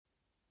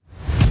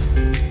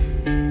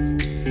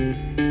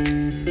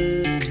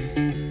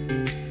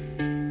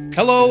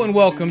Hello and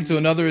welcome to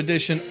another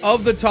edition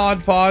of the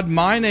Todd Pod.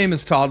 My name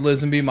is Todd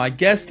Lisenby. My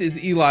guest is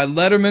Eli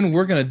Lederman.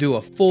 We're going to do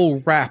a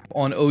full wrap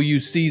on OU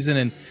season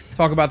and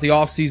talk about the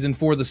offseason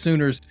for the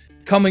Sooners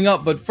coming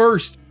up. But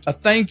first, a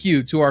thank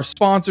you to our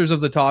sponsors of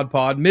the Todd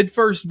Pod,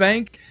 MidFirst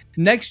Bank,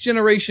 Next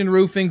Generation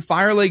Roofing,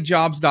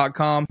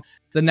 FireLakeJobs.com,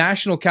 the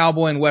National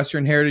Cowboy and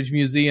Western Heritage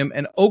Museum,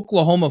 and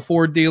Oklahoma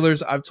Ford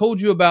dealers. I've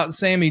told you about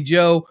Sammy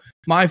Joe,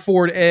 my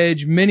Ford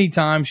Edge, many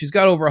times. She's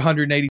got over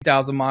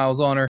 180,000 miles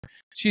on her.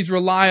 She's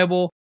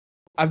reliable.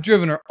 I've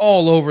driven her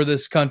all over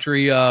this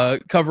country,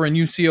 covering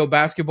UCO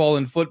basketball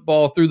and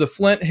football through the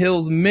Flint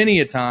Hills many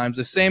a times.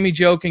 If Sammy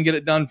Joe can get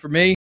it done for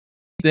me,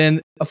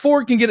 then a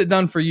Ford can get it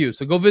done for you.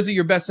 So go visit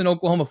your best in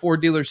Oklahoma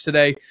Ford dealers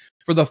today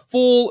for the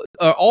full,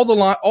 all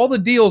the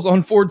deals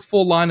on Ford's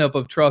full lineup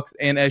of trucks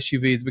and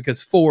SUVs,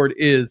 because Ford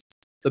is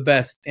the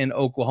best in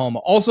Oklahoma.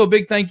 Also, a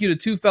big thank you to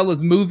Two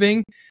Fellas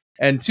Moving,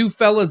 and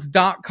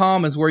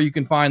twofellas.com is where you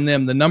can find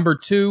them. The number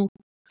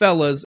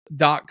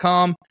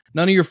twofellas.com.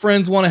 None of your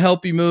friends want to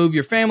help you move.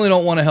 Your family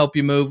don't want to help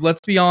you move.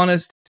 Let's be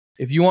honest.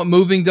 If you want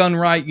moving done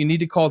right, you need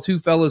to call Two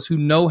Fellas who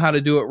know how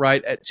to do it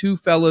right at Two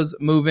Fellas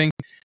Moving.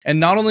 And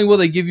not only will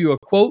they give you a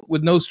quote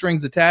with no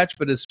strings attached,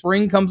 but as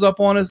spring comes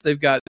up on us,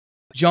 they've got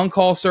junk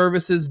haul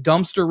services,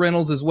 dumpster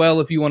rentals as well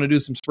if you want to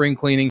do some spring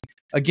cleaning.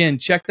 Again,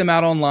 check them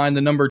out online,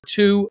 the number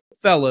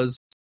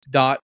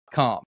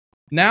twofellas.com.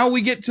 Now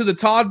we get to the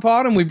Todd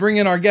Pod, and we bring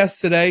in our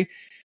guest today.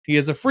 He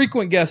is a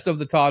frequent guest of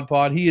the Todd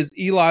Pod. He is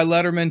Eli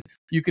Lederman.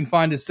 You can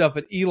find his stuff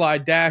at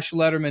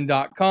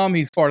eli-lederman.com.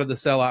 He's part of the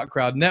Sellout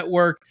Crowd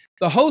Network,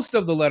 the host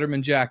of the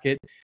Lederman Jacket,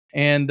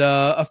 and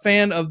a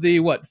fan of the,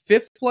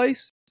 fifth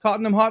place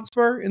Tottenham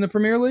Hotspur in the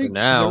Premier League? For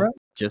now, right?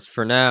 just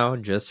for now.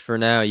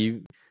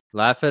 You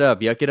laugh it up,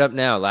 yuck it up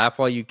now, laugh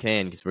while you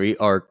can, because we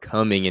are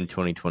coming in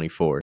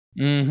 2024.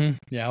 Yeah,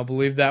 I'll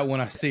believe that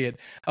when I see it.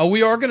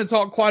 We are going to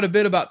talk quite a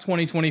bit about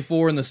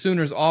 2024 and the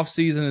Sooners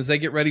offseason as they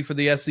get ready for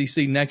the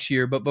SEC next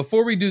year. But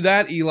before we do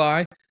that,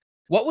 Eli,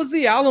 what was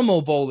the Alamo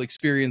Bowl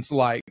experience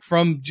like?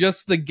 From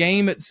just the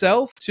game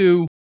itself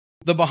to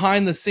the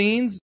behind the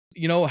scenes,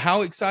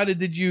 how excited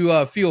did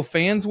you feel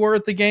fans were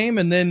at the game?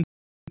 And then,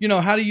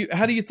 how do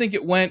you think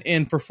it went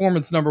in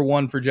performance number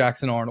one for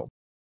Jackson Arnold?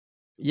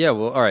 Yeah,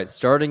 well, all right,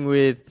 starting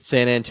with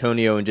San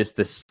Antonio and just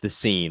the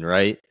scene,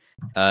 right?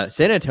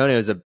 San Antonio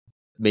is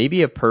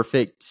maybe a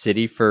perfect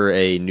city for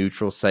a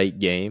neutral site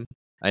game.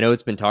 I know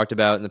it's been talked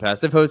about in the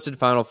past. They've hosted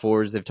Final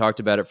Fours. They've talked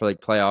about it for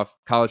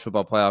college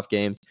football playoff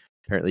games.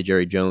 Apparently,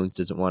 Jerry Jones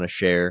doesn't want to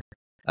share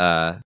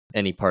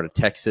any part of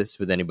Texas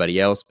with anybody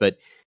else. But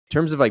in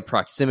terms of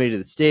proximity to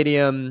the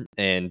stadium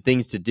and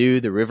things to do,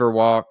 the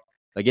Riverwalk,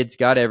 it's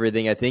got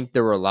everything. I think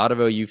there were a lot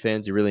of OU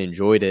fans who really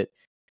enjoyed it.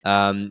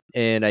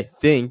 And I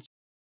think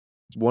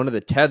one of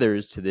the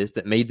tethers to this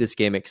that made this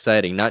game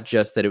exciting, not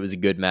just that it was a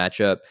good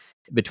matchup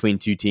between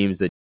two teams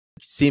that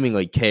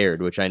seemingly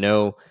cared, which I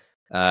know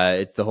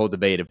it's the whole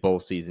debate of bowl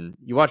season.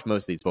 You watch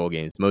most of these bowl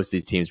games, most of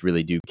these teams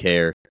really do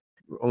care.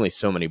 Only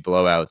so many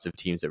blowouts of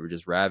teams that were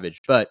just ravaged,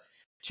 but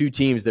two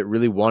teams that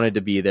really wanted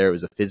to be there. It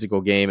was a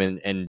physical game,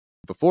 and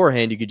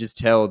beforehand you could just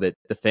tell that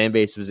the fan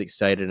base was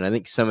excited, and I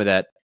think some of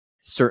that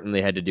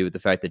certainly had to do with the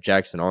fact that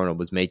Jackson Arnold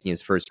was making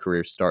his first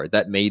career start.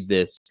 That made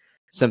this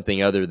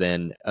something other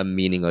than a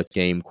meaningless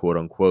game, quote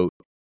unquote.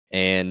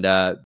 And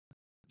as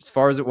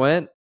far as it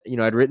went,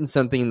 I'd written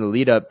something in the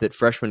lead up that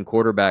freshman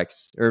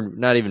quarterbacks, or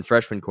not even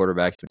freshman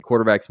quarterbacks, but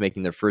quarterbacks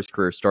making their first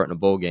career start in a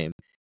bowl game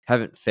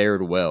haven't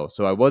fared well.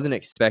 So I wasn't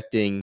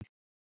expecting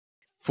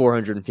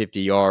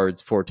 450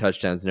 yards, 4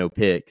 touchdowns, no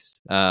picks.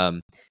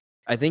 I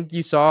think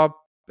you saw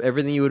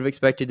everything you would have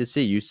expected to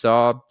see. You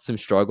saw some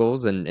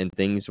struggles and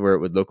things where it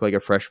would look like a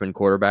freshman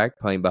quarterback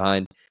playing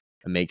behind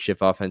a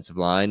makeshift offensive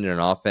line and an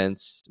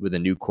offense with a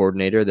new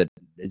coordinator that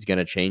is going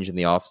to change in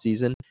the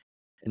offseason.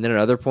 And then at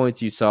other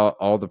points, you saw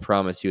all the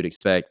promise you would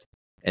expect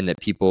and that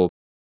people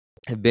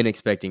have been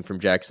expecting from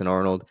Jackson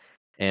Arnold.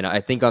 And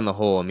I think on the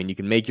whole, you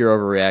can make your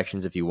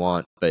overreactions if you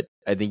want, but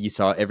I think you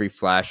saw every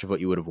flash of what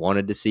you would have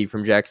wanted to see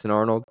from Jackson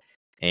Arnold.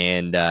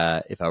 And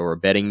if I were a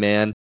betting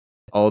man,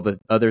 all the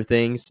other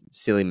things,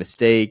 silly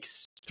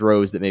mistakes,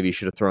 throws that maybe you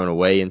should have thrown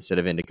away instead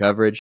of into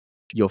coverage,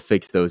 you'll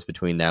fix those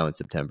between now and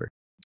September.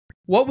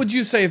 What would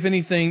you say, if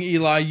anything,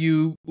 Eli,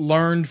 you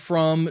learned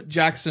from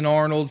Jackson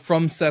Arnold,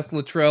 from Seth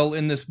Luttrell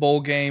in this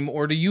bowl game,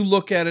 or do you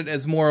look at it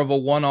as more of a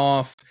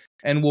one-off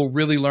and we'll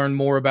really learn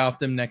more about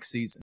them next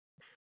season?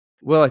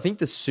 Well, I think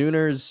the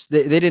Sooners,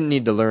 they didn't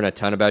need to learn a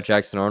ton about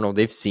Jackson Arnold.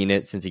 They've seen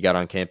it since he got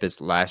on campus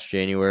last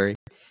January.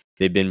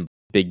 They've been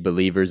big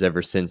believers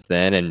ever since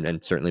then,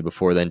 and certainly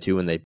before then too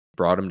when they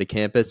brought him to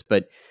campus.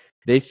 But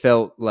they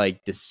felt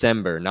like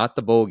December, not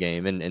the bowl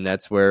game. And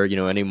that's where,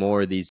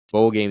 anymore these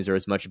bowl games are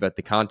as much about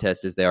the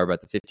contest as they are about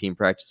the 15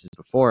 practices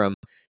before them.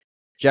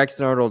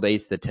 Jackson Arnold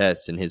aced the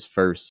test in his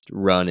first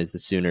run as the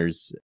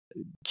Sooners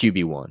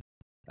QB1.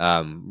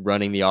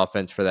 Running the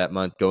offense for that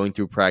month, going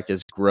through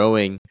practice,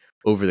 growing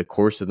over the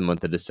course of the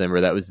month of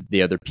December. That was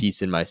the other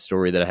piece in my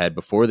story that I had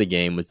before the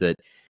game, was that,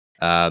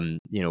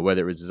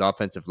 whether it was his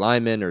offensive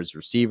linemen or his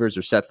receivers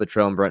or Seth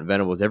Luttrell and Brent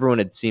Venables, everyone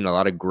had seen a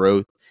lot of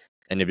growth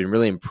and had been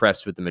really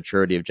impressed with the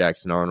maturity of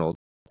Jackson Arnold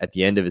at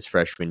the end of his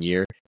freshman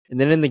year. And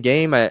then in the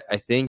game, I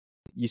think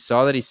you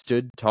saw that he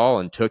stood tall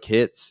and took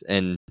hits.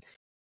 And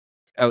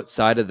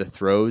outside of the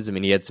throws, I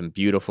mean, he had some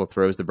beautiful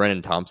throws. The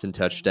Brennan Thompson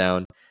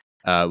touchdown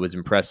was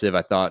impressive.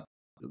 I thought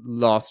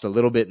lost a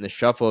little bit in the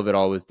shuffle of it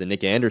all was the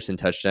Nick Anderson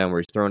touchdown, where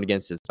he's thrown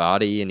against his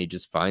body and he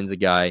just finds a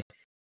guy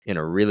in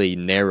a really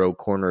narrow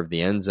corner of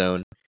the end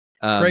zone.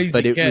 Crazy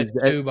But it catch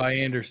was too by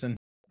Anderson.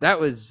 That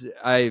was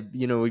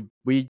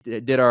we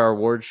did our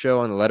award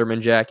show on the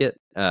Lederman jacket,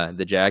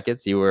 the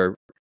jackets. You were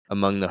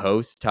among the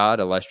hosts,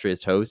 Todd,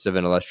 illustrious hosts of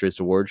an illustrious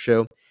award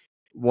show.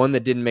 One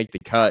that didn't make the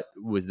cut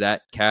was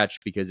that catch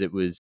because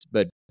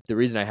but the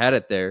reason I had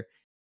it there,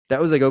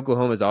 that was like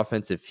Oklahoma's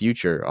offensive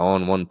future all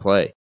in one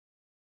play.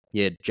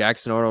 You had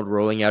Jackson Arnold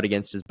rolling out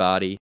against his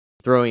body,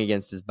 throwing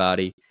against his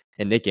body,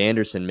 and Nick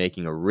Anderson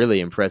making a really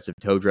impressive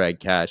toe drag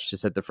catch to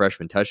set the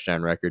freshman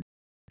touchdown record.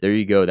 There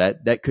you go.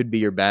 That could be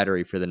your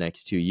battery for the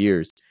next 2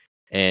 years.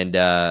 And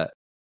I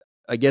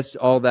guess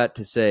all that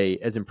to say,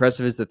 as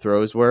impressive as the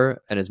throws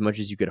were, and as much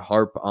as you could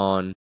harp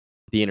on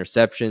the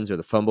interceptions or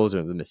the fumbles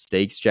or the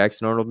mistakes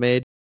Jackson Arnold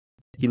made,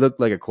 he looked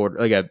like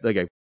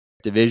a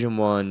Division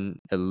I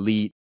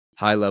elite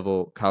high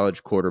level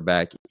college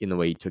quarterback in the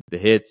way he took the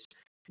hits,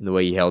 in the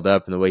way he held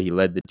up, in the way he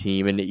led the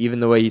team, and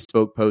even the way he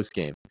spoke post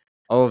game.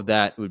 All of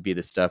that would be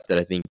the stuff that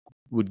I think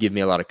would give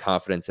me a lot of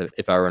confidence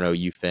if I were an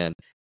OU fan,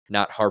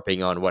 not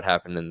harping on what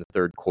happened in the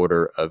third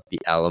quarter of the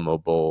Alamo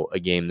Bowl, a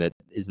game that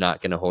is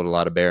not going to hold a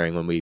lot of bearing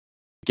when we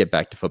get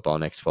back to football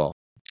next fall.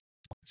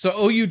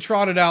 So OU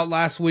trotted out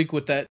last week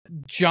with that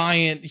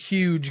giant,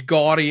 huge,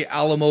 gaudy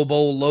Alamo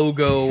Bowl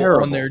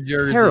logo on their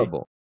jersey.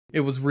 Terrible.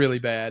 It was really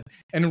bad.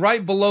 And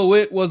right below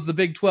it was the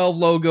Big 12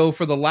 logo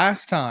for the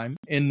last time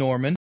in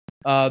Norman.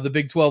 The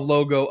Big 12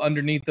 logo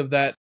underneath of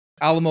that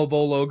Alamo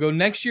Bowl logo.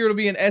 Next year it'll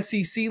be an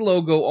SEC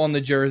logo on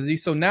the jersey.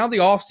 So now the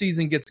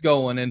offseason gets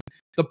going, and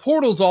the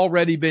portal's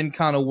already been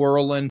kind of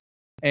whirling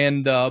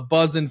and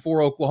buzzing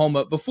for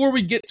Oklahoma. Before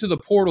we get to the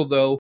portal,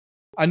 though,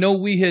 I know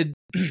we had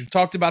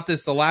talked about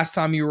this the last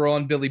time you were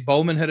on. Billy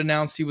Bowman had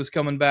announced he was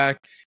coming back.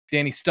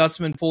 Danny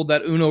Stutzman pulled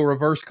that Uno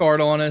reverse card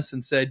on us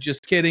and said,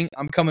 just kidding,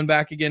 I'm coming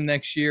back again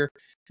next year.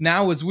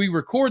 Now, as we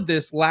record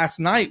this, last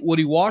night,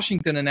 Woody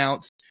Washington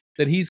announced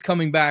that he's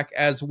coming back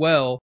as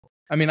well.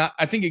 I mean,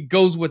 I think it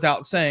goes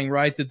without saying,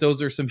 right, that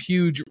those are some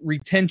huge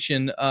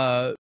retention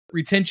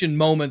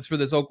moments for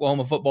this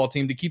Oklahoma football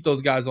team to keep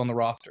those guys on the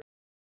roster.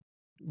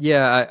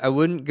 Yeah, I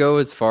wouldn't go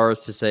as far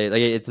as to say,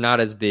 like, it's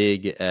not as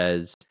big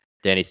as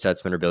Danny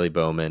Stutzman or Billy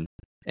Bowman,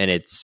 and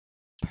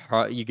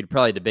you could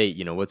probably debate,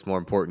 what's more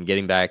important,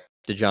 getting back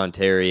to John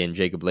Terry and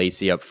Jacob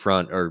Lacey up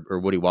front or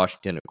Woody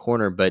Washington at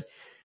corner. But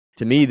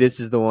to me, this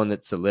is the one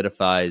that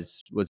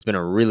solidifies what's been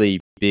a really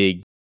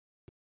big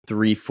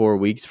 3-4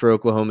 weeks for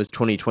Oklahoma's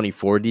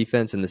 2024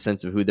 defense in the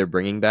sense of who they're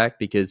bringing back.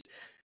 Because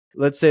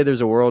let's say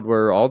there's a world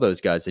where all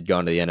those guys had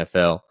gone to the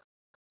NFL.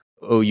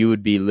 OU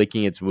would be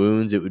licking its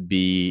wounds. It would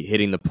be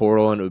hitting the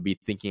portal, and it would be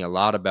thinking a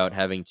lot about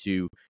having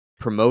to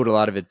promote a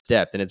lot of its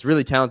depth. And it's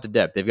really talented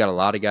depth. They've got a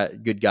lot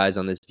of good guys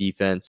on this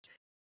defense,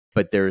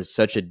 but there is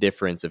such a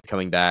difference of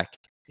coming back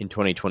in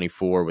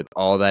 2024 with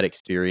all that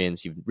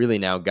experience. You've really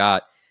now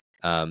got,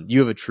 you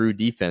have a true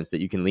defense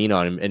that you can lean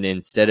on. And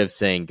instead of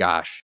saying,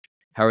 gosh,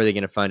 how are they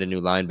going to find a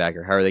new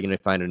linebacker? How are they going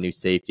to find a new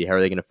safety? How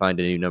are they going to find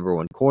a new number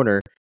one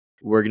corner?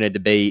 We're going to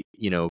debate,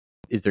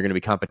 is there going to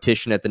be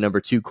competition at the number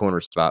 2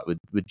 corner spot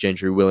with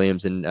Gentry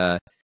Williams and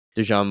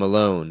Dejon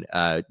Malone?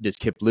 Does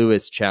Kip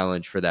Lewis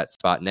challenge for that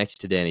spot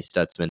next to Danny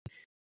Stutzman?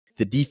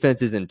 The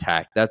defense is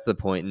intact. That's the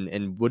point.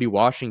 And Woody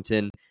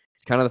Washington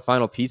is kind of the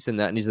final piece in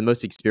that, and he's the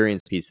most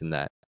experienced piece in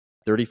that.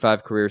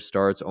 35 career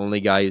starts,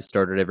 only guy who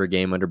started every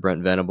game under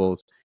Brent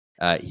Venables.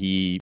 I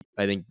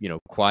think,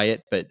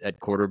 quiet, but at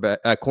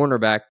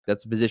cornerback,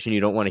 that's a position you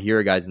don't want to hear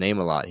a guy's name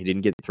a lot. He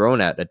didn't get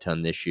thrown at a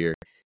ton this year.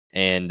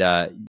 And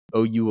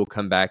OU will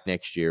come back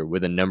next year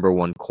with a number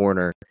 1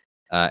 corner,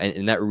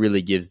 and that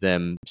really gives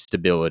them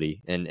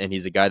stability. And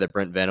he's a guy that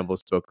Brent Venables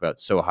spoke about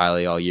so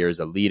highly all year as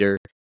a leader.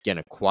 Again,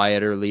 a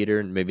quieter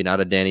leader, maybe not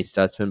a Danny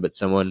Stutzman, but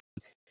someone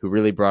who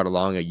really brought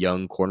along a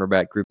young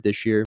cornerback group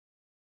this year.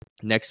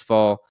 Next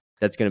fall,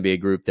 that's going to be a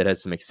group that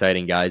has some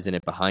exciting guys in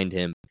it behind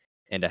him.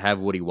 And to have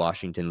Woody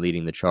Washington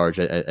leading the charge,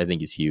 I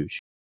think is huge.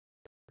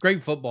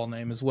 Great football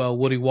name as well,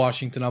 Woody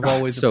Washington. I've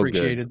always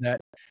appreciated that.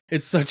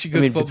 It's such a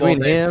good football between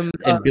name. Him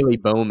and Billy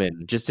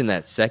Bowman, just in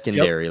that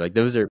secondary, like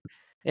those are.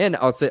 And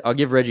I'll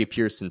give Reggie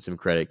Pearson some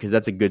credit because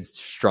that's a good,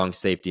 strong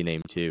safety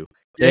name too.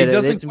 Yeah,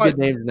 they had some good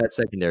names in that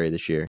secondary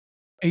this year.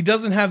 He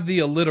doesn't have the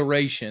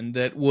alliteration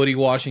that Woody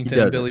Washington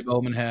and Billy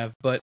Bowman have,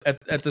 but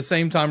at the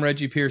same time,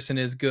 Reggie Pearson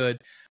is good.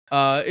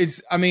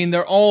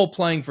 They're all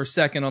playing for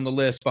second on the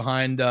list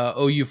behind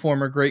OU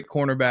former great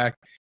cornerback.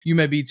 You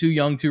may be too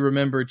young to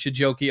remember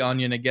Chijoke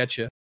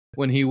Onyenagetcha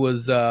when he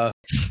was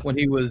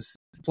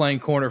playing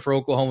corner for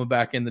Oklahoma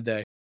back in the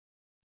day.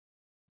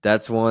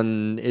 That's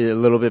one a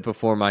little bit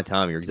before my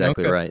time. You're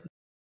exactly right.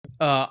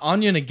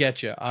 Anya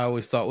Ngetcha, I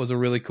always thought was a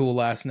really cool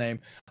last name.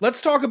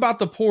 Let's talk about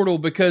the portal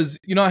because,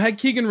 I had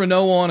Keegan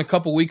Renault on a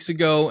couple weeks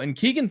ago, and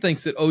Keegan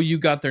thinks that OU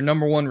got their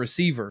number one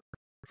receiver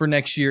for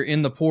next year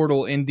in the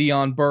portal in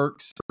Deion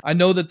Burks. I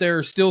know that there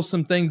are still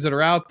some things that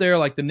are out there,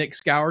 like the Nick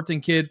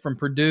Scourton kid from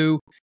Purdue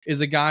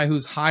is a guy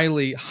who's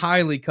highly,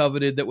 highly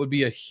coveted that would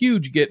be a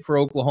huge get for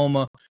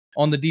Oklahoma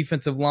on the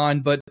defensive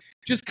line. But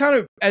just kind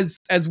of as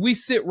we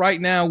sit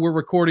right now, we're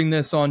recording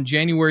this on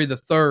January the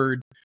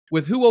 3rd.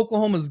 With who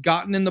Oklahoma's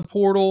gotten in the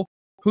portal,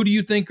 who do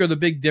you think are the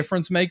big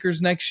difference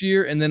makers next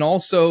year? And then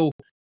also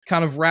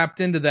kind of wrapped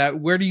into that,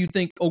 where do you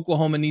think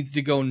Oklahoma needs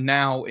to go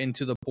now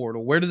into the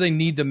portal? Where do they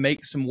need to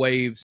make some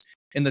waves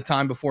in the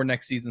time before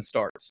next season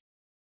starts?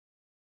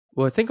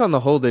 Well, I think on the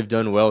whole, they've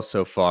done well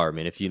so far. I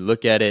mean, if you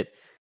look at it,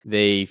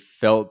 they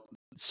felt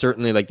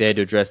certainly like they had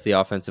to address the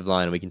offensive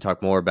line, and we can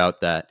talk more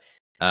about that.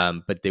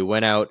 But they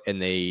went out and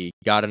they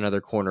got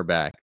another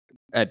cornerback.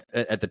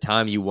 At the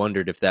time, you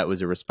wondered if that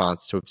was a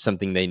response to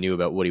something they knew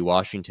about Woody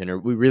Washington, or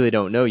we really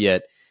don't know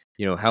yet,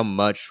 how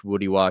much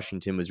Woody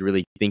Washington was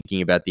really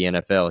thinking about the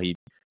NFL. He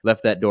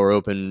left that door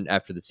open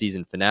after the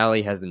season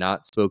finale, has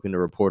not spoken to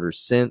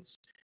reporters since,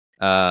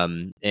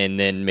 and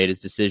then made his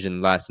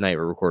decision last night.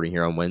 We're recording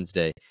here on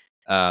Wednesday.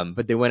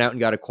 But they went out and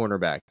got a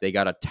cornerback. They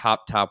got a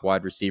top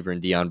wide receiver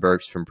in Deion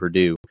Burks from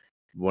Purdue,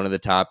 one of the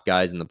top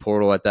guys in the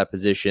portal at that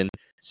position,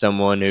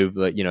 someone who,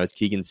 as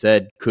Keegan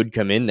said, could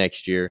come in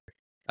next year.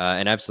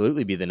 And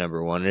absolutely be the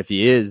number one. And if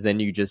he is, then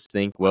you just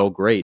think, well,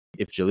 great.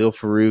 If Jaleel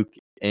Farouk,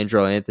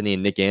 Andrel Anthony,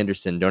 and Nick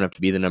Anderson don't have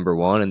to be the number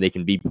one, and they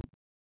can be,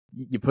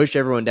 you push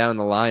everyone down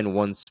the line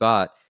one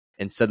spot,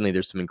 and suddenly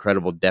there's some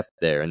incredible depth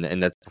there.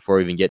 And that's before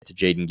we even get to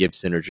Jaden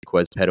Gibson or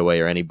Jaquez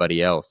Petaway or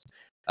anybody else.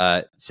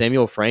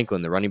 Samuel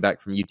Franklin, the running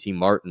back from UT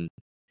Martin,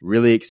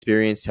 really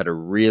experienced, had a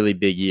really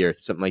big year,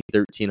 something like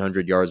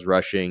 1,300 yards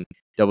rushing,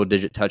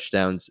 double-digit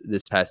touchdowns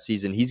this past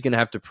season. He's going to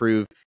have to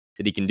prove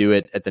that he can do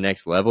it at the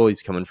next level.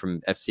 He's coming from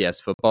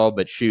FCS football,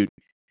 but shoot,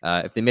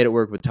 if they made it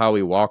work with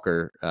Tawi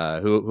Walker,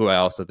 who I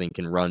also think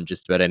can run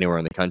just about anywhere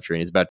in the country,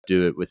 and he's about to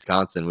do it at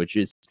Wisconsin, which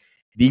is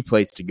the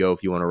place to go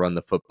if you want to run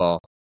the football.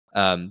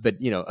 But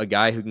a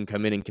guy who can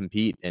come in and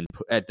compete and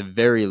at the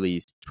very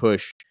least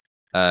push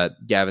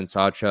Gavin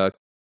Sawchuk.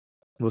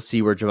 We'll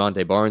see where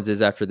Javante Barnes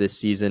is after this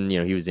season.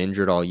 He was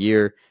injured all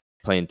year,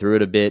 playing through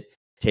it a bit.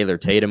 Taylor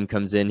Tatum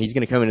comes in. He's going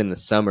to come in the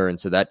summer, and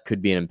so that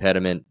could be an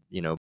impediment,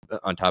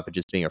 on top of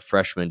just being a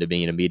freshman to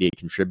being an immediate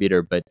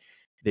contributor. But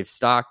they've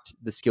stocked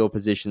the skill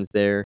positions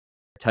there.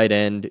 Tight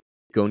end,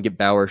 go and get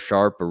Bauer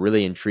Sharp, a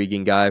really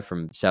intriguing guy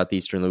from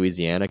southeastern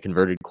Louisiana,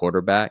 converted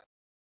quarterback.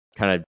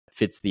 Kind of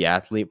fits the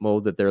athlete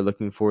mold that they're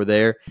looking for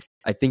there.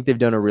 I think they've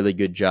done a really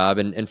good job.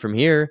 And from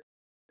here,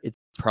 it's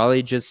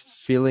probably just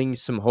filling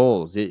some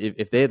holes.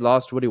 If they had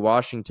lost Woody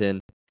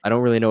Washington, I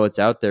don't really know what's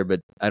out there, but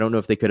I don't know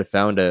if they could have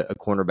found a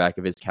cornerback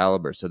of his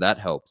caliber, so that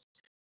helps.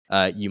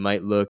 You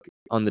might look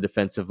on the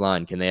defensive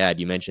line. Can they add?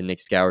 You mentioned Nick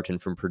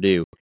Scourton from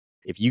Purdue.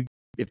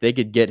 If they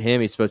could get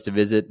him, he's supposed to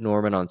visit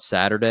Norman on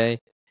Saturday.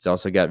 He's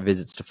also got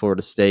visits to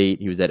Florida State.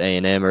 He was at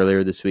A&M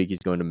earlier this week. He's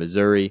going to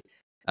Missouri.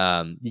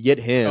 You get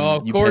him. Oh,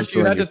 of course,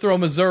 you had to throw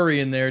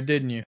Missouri in there,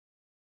 didn't you?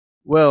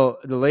 Well,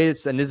 the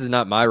latest, and this is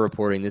not my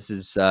reporting, this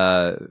is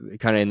kind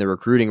of in the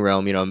recruiting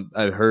realm.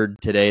 I heard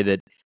today that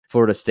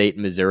Florida State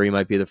and Missouri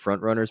might be the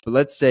front runners, but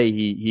let's say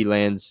he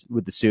lands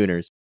with the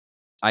Sooners.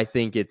 I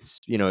think it's,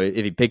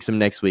 if he picks them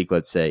next week,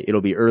 let's say,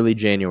 it'll be early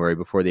January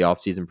before the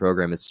offseason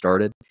program has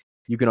started.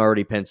 You can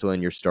already pencil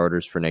in your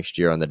starters for next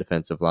year on the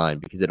defensive line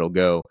because it'll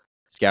go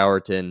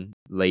Scourton,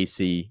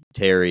 Lacey,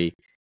 Terry,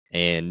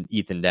 and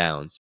Ethan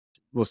Downs.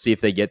 We'll see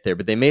if they get there,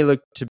 but they may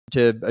look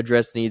to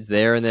address needs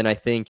there. And then I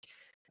think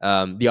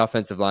the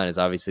offensive line is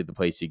obviously the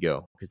place you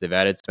go because they've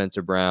added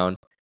Spencer Brown.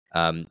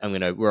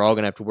 We're all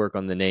gonna have to work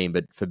on the name,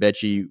 but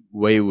Fabechi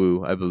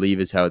Wewu, I believe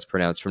is how it's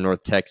pronounced, from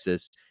North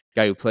Texas,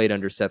 guy who played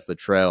under Seth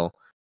Luttrell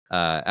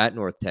at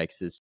North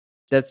Texas.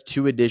 That's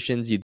two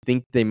additions. You'd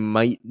think they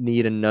might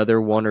need another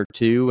one or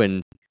two,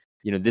 and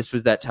this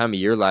was that time of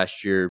year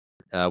last year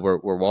where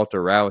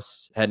Walter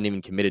Rouse hadn't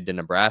even committed to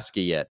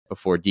Nebraska yet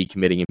before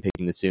decommitting and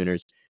picking the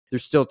Sooners.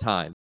 There's still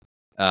time,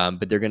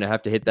 but they're going to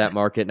have to hit that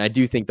market, and I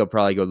do think they'll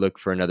probably go look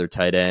for another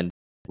tight end,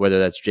 whether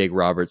that's Jake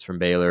Roberts from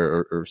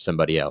Baylor or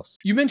somebody else.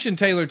 You mentioned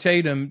Taylor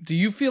Tatum. Do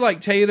you feel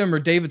like Tatum or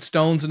David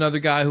Stone's another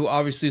guy who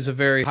obviously is a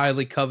very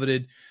highly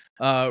coveted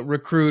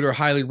recruit or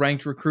highly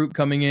ranked recruit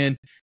coming in?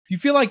 Do you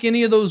feel like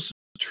any of those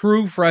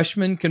true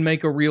freshmen can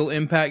make a real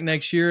impact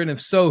next year? And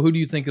if so, who do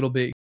you think it'll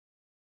be?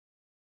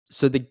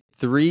 So the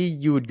three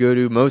you would go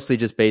to mostly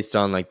just based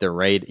on like their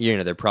rate,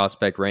 their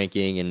prospect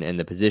ranking and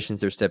the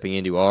positions they're stepping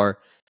into are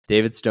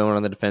David Stone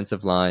on the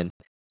defensive line,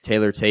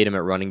 Taylor Tatum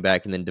at running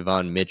back, and then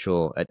Devon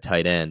Mitchell at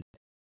tight end.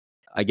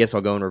 I guess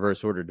I'll go in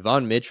reverse order.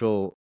 Devon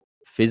Mitchell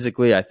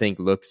physically, I think,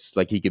 looks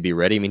like he could be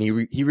ready. I mean,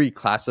 he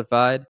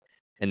reclassified,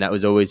 and that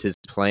was always his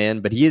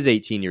plan, but he is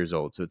 18 years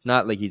old, so it's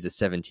not like he's a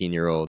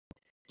 17-year-old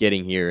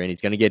getting here, and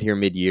he's going to get here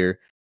mid-year.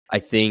 I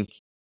think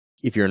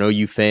if you're an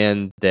OU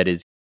fan that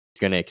is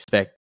going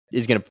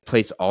to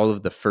place all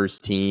of the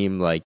first team,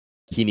 like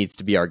he needs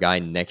to be our guy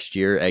next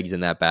year, eggs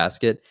in that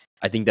basket.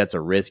 I think that's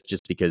a risk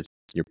just because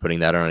you're putting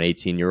that on an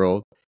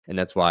 18-year-old. And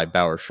that's why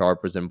Bauer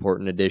Sharp was an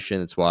important addition.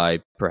 That's why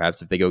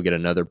perhaps if they go get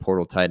another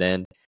portal tight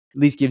end, at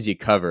least gives you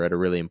cover at a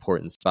really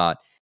important spot.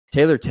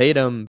 Taylor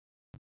Tatum,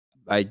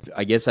 I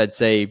guess I'd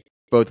say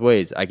both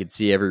ways. I could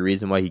see every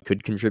reason why he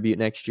could contribute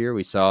next year.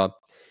 We saw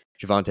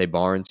Javante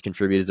Barnes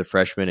contribute as a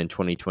freshman in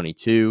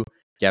 2022.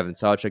 Gavin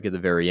Sawchuk at the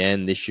very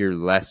end. This year,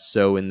 less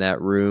so in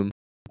that room.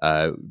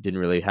 Didn't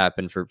really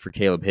happen for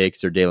Caleb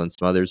Hicks or Dalen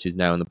Smothers, who's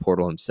now in the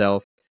portal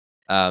himself.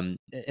 And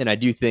I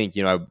do think,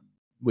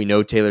 we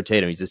know Taylor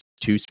Tatum. He's a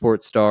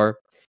two-sport star.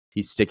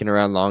 He's sticking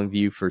around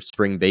Longview for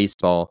spring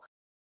baseball.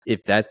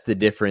 If that's the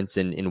difference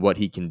in what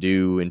he can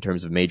do in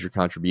terms of major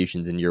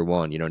contributions in year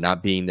one,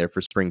 not being there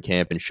for spring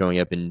camp and showing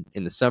up in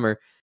the summer,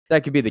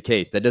 that could be the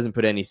case. That doesn't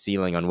put any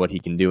ceiling on what he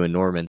can do in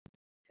Norman.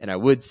 And I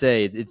would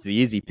say it's the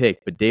easy pick,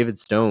 but David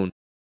Stone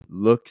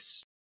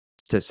looks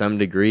to some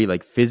degree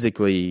like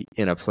physically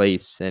in a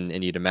place,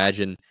 and you'd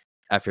imagine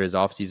after his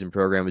offseason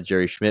program with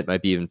Jerry Schmidt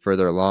might be even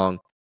further along,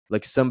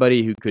 like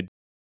somebody who could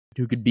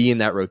be in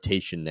that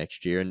rotation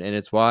next year. And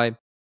it's why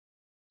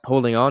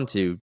holding on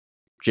to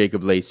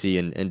Jacob Lacey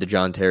and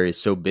DeJoun Terry is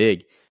so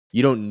big.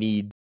 You don't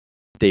need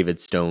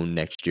David Stone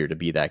next year to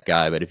be that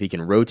guy, but if he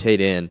can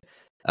rotate in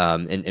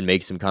and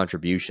make some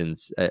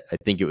contributions, I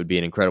think it would be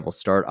an incredible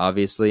start,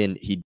 obviously. And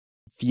he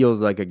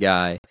feels like a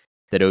guy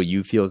that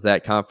OU feels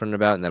that confident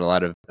about, and that a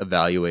lot of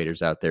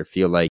evaluators out there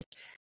feel like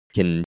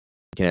can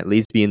at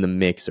least be in the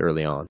mix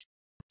early on.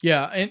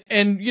 Yeah,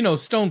 and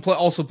Stone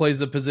also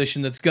plays a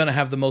position that's going to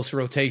have the most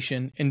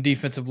rotation in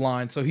defensive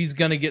line, so he's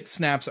going to get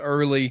snaps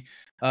early,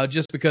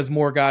 just because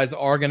more guys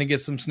are going to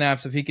get some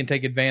snaps if he can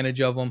take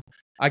advantage of them.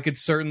 I could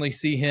certainly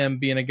see him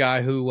being a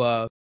guy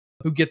who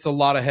gets a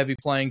lot of heavy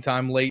playing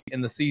time late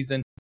in the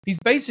season. He's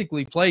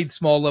basically played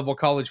small level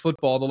college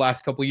football the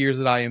last couple of years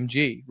at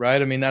IMG,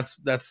 right? I mean, that's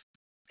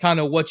kind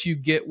of what you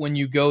get when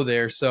you go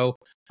there. So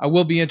I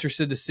will be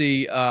interested to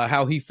see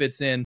how he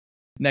fits in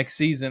next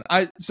season.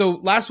 So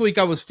last week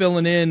I was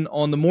filling in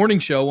on the morning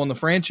show on the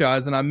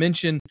franchise, and I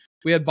mentioned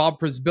we had Bob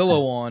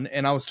Prisbillo on,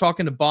 and I was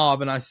talking to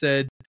Bob, and I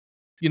said,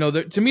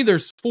 to me,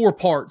 there's four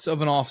parts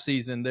of an off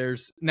season.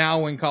 There's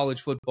now in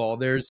college football,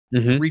 there's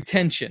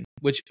retention,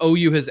 which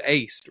OU has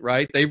aced,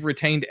 right? They've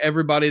retained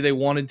everybody they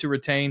wanted to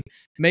retain.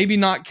 Maybe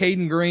not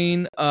Caden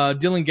Green.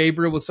 Dylan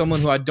Gabriel was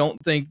someone who I don't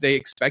think they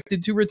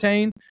expected to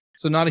retain.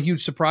 So not a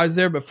huge surprise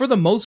there. But for the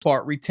most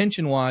part,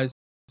 retention wise,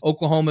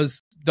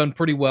 Oklahoma's done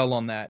pretty well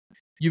on that.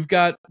 You've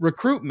got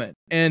recruitment,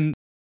 and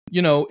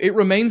it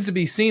remains to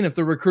be seen if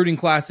the recruiting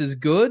class is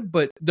good,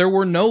 but there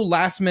were no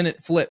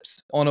last-minute flips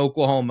on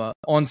Oklahoma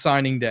on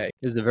signing day.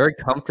 It was a very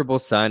comfortable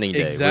signing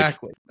day.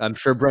 Exactly. Which I'm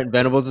sure Brent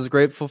Venables was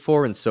grateful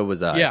for, and so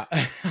was I. Yeah,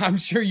 I'm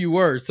sure you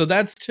were. So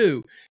that's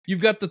two.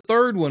 You've got the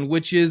third one,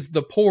 which is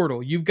the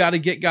portal. You've got to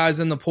get guys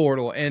in the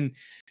portal. And,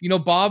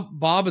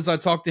 Bob, as I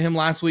talked to him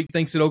last week,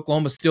 thinks that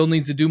Oklahoma still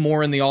needs to do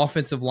more in the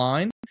offensive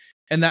line.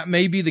 And that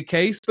may be the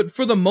case, but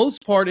for the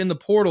most part in the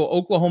portal,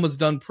 Oklahoma's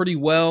done pretty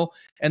well,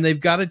 and they've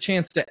got a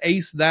chance to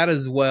ace that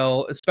as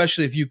well,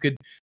 especially if you could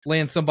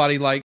land somebody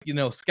like,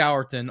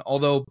 Scourton,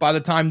 although by the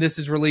time this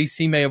is released,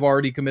 he may have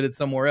already committed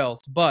somewhere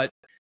else. But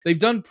they've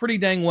done pretty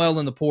dang well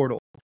in the portal.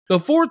 The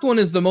fourth one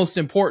is the most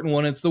important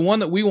one. It's the one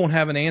that we won't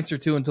have an answer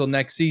to until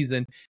next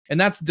season, and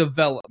that's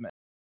development.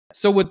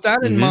 So with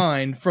that in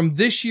mind, from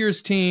this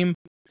year's team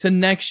to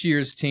next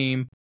year's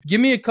team, give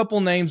me a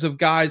couple names of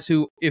guys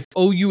who, if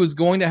OU is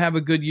going to have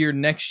a good year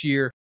next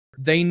year,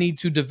 they need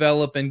to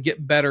develop and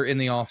get better in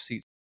the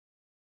offseason.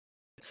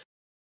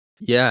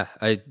 Yeah,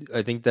 I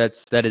think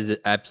that is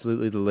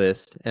absolutely the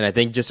list. And I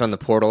think just on the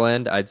portal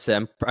end, I'd say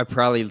I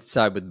probably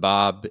side with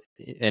Bob.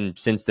 And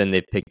since then,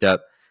 they've picked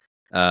up,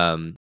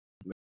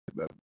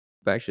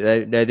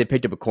 actually, they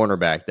picked up a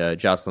cornerback,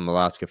 Jocelyn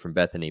Malaska from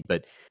Bethany.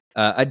 But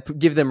I'd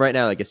give them right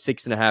now like a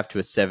 6.5 to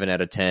a 7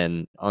 out of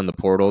 10 on the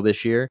portal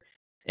this year.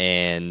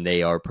 And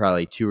they are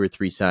probably 2 or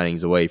 3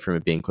 signings away from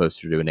it being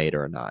closer to an 8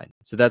 or a 9.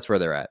 So that's where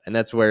they're at. And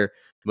that's where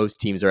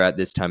most teams are at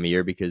this time of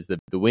year, because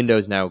the window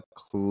is now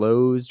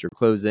closed or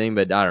closing,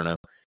 but I don't know.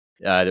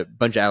 A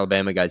bunch of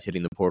Alabama guys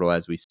hitting the portal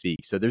as we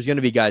speak. So there's going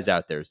to be guys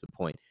out there is the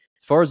point.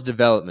 As far as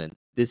development,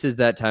 this is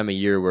that time of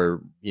year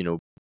where,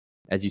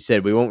 as you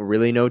said, we won't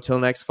really know till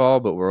next fall,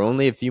 but we're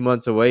only a few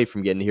months away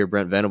from getting to hear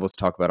Brent Venables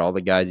talk about all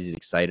the guys he's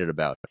excited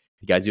about,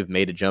 the guys who have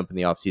made a jump in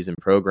the offseason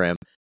program.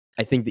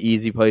 I think the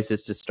easy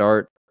places to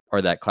start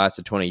are that class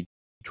of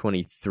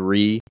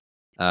 2023.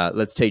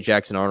 Let's take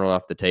Jackson Arnold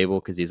off the table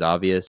because he's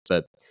obvious,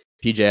 but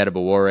PJ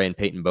Adebawore and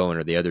Peyton Bowen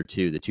are the other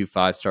two, the 2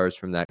 5-stars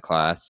from that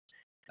class,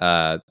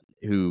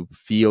 who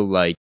feel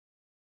like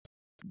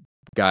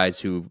guys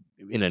who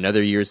in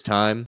another year's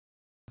time,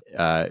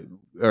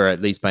 or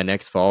at least by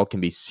next fall, can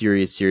be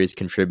serious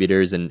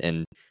contributors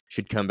and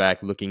should come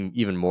back looking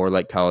even more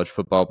like college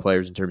football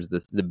players in terms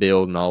of the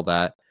build and all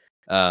that.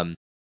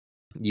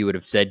 You would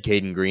have said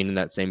Caden Green in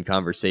that same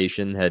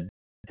conversation had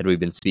we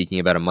been speaking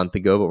about a month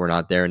ago, but we're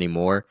not there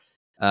anymore.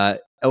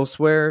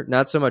 Elsewhere,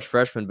 not so much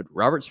freshman, but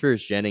Robert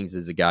Spears Jennings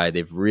is a guy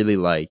they've really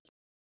liked,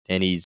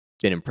 and he's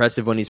been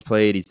impressive when he's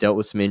played. He's dealt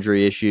with some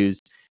injury issues.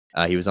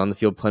 He was on the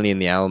field plenty in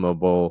the Alamo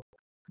Bowl.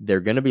 They're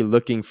going to be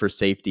looking for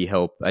safety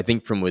help, I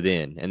think, from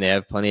within, and they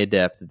have plenty of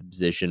depth at the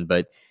position,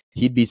 but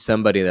he'd be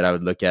somebody that I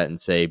would look at and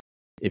say,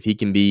 if he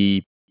can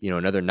be,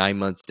 another 9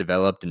 months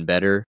developed and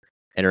better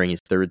entering his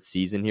third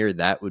season here,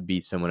 that would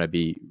be someone I'd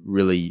be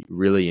really,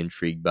 really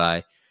intrigued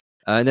by.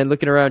 And then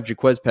looking around,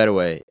 Jaquez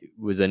Petaway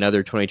was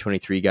another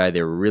 2023 guy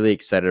they were really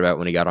excited about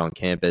when he got on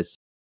campus.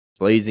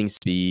 Blazing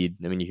speed.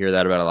 I mean, you hear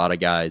that about a lot of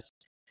guys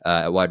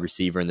at wide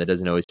receiver, and that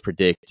doesn't always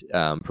predict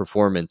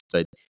performance,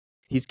 but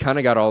he's kind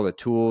of got all the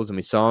tools, and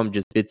we saw him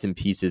just bits and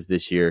pieces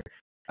this year.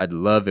 I'd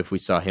love if we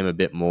saw him a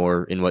bit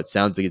more in what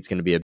sounds like it's going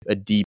to be a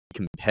deep,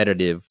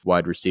 competitive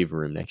wide receiver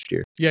room next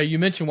year. Yeah, you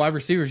mentioned wide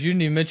receivers. You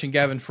didn't even mention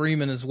Gavin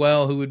Freeman as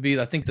well, who would be,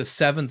 I think, the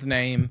seventh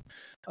name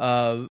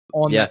on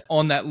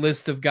that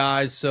list of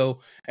guys. So,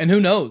 and who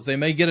knows? They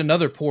may get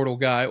another portal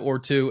guy or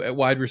two at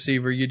wide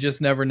receiver. You just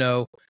never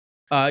know.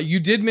 You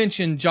did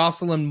mention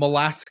Jocelyn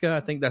Malaska. I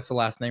think that's the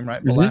last name,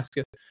 right?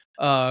 Malaska.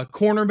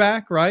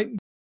 Cornerback, right? Is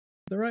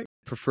that right?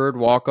 Preferred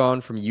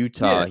walk-on from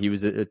Utah. Yeah. He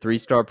was a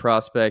 3-star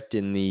prospect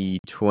in the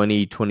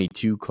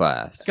 2022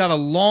 class. Got a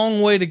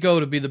long way to go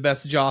to be the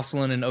best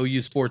Jocelyn in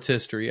OU sports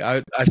history.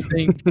 I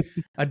think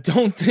I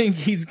don't think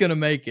he's going to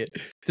make it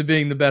to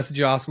being the best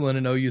Jocelyn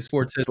in OU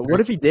sports history. But what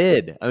if he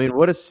did? I mean,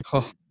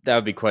 that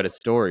would be quite a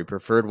story.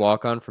 Preferred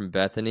walk-on from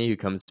Bethany who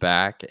comes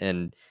back,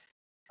 and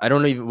I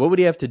don't even, what would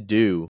he have to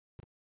do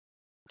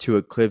to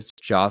eclipse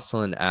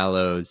Jocelyn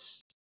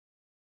Allo's?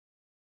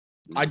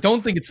 I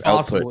don't think it's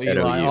possible,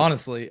 Eli,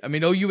 honestly. I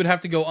mean, OU would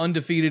have to go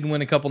undefeated and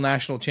win a couple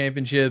national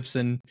championships,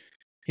 and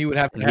he would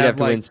have to have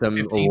like win some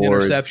 15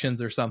 awards.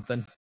 Interceptions or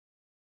something.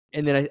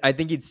 And then I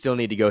think he'd still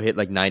need to go hit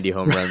like 90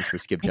 home runs for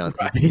Skip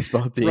Johnson's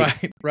baseball team.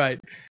 Right.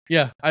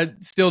 Yeah, I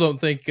still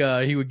don't think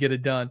he would get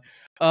it done.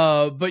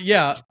 But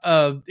yeah,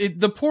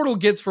 the portal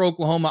gets for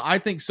Oklahoma, I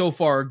think so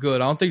far are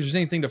good. I don't think there's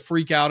anything to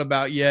freak out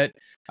about yet.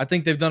 I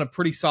think they've done a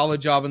pretty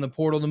solid job in the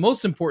portal. The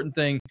most important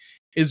thing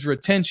is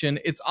retention.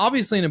 It's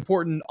obviously an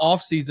important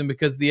offseason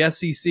because the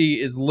SEC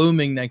is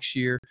looming next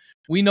year.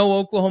 We know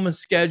Oklahoma's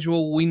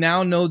schedule. We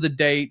now know the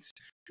dates.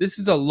 This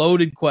is a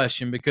loaded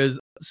question because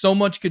so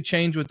much could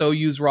change with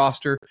OU's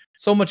roster.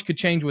 So much could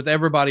change with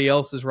everybody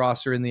else's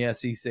roster in the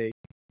SEC.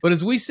 But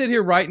as we sit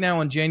here right now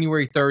on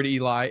January 3rd,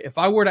 Eli, if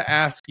I were to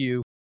ask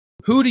you,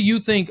 who do you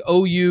think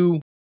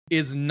OU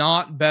is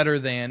not better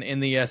than in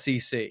the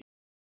SEC?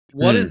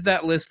 What is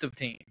that list of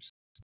teams?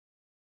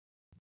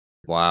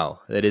 Wow,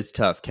 that is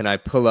tough. Can I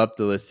pull up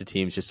the list of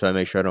teams just so I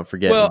make sure I don't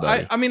forget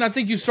anybody? I mean, I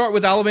think you start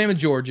with Alabama,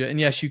 Georgia,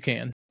 and yes, you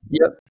can.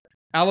 Yep.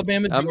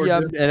 Alabama,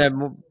 Georgia.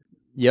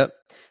 Yep.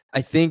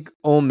 I think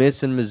Ole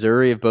Miss and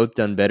Missouri have both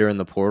done better in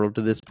the portal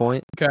to this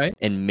point. Okay.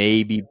 And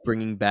maybe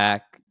bringing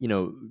back,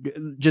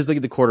 just look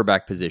at the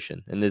quarterback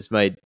position. And this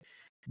might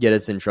get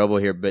us in trouble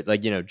here, but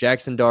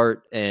Jackson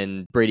Dart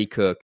and Brady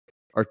Cook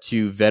are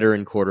two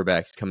veteran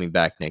quarterbacks coming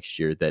back next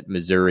year that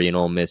Missouri and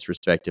Ole Miss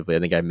respectively. I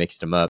think I mixed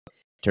them up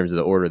in terms of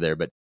the order there,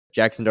 but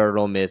Jackson Dart at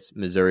Ole Miss,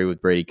 Missouri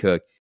with Brady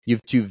Cook. You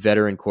have two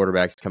veteran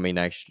quarterbacks coming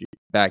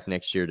back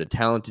next year to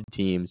talented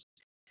teams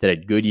that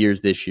had good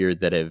years this year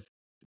that have,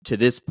 to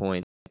this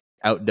point,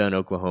 outdone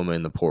Oklahoma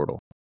in the portal.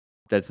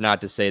 That's not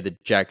to say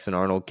that Jackson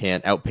Arnold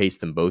can't outpace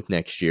them both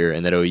next year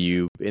and that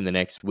OU in the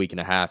next week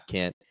and a half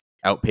can't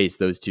outpace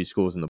those two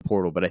schools in the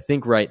portal. But I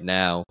think right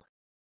now,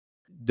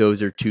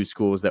 those are two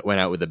schools that went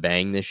out with a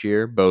bang this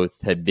year. Both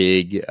had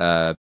big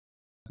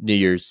New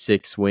Year's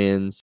 6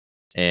 wins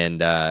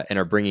and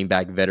are bringing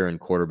back veteran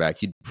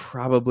quarterbacks. You'd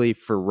probably,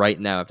 for right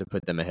now, have to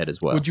put them ahead as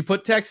well. Would you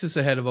put Texas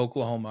ahead of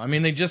Oklahoma? I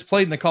mean, they just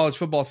played in the college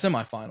football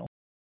semifinal.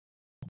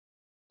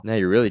 Now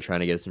you're really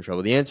trying to get us in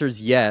trouble. The answer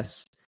is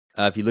yes.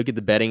 If you look at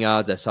the betting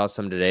odds, I saw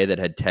some today that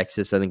had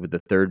Texas, I think, with the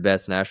third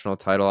best national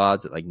title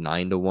odds at like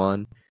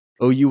 9-1.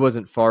 OU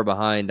wasn't far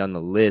behind on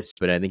the list,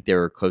 but I think they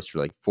were close to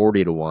like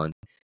 40-1.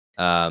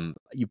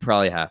 You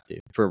probably have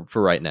to for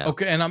right now.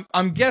 Okay, and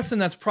I'm guessing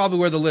that's probably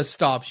where the list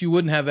stops. You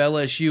wouldn't have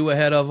LSU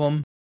ahead of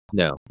them.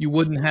 No, you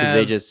wouldn't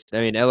have.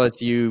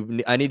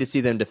 LSU. I need to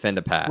see them defend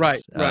a pass.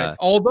 Right.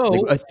 Although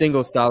like a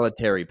single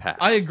solitary pass.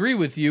 I agree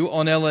with you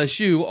on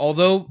LSU.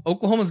 Although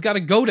Oklahoma's got to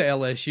go to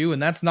LSU,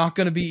 and that's not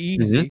going to be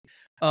easy.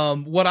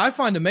 Mm-hmm. What I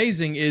find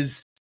amazing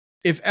is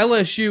if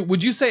LSU.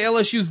 Would you say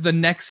LSU's the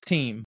next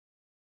team,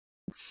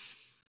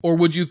 or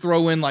would you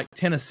throw in like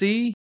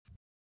Tennessee?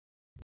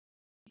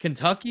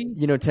 Kentucky?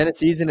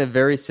 Tennessee's in a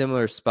very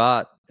similar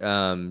spot.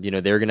 They're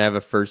going to have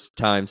a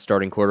first-time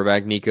starting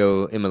quarterback,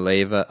 Nico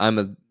Imaleva.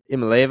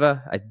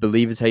 Imaleva, I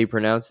believe is how you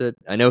pronounce it.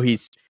 I know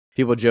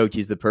people joke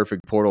he's the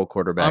perfect portal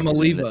quarterback.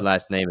 Imaleva.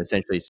 Last name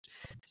essentially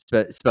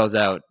spells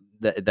out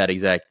that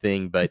exact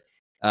thing. But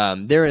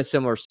they're in a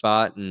similar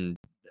spot, and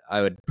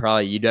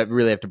you'd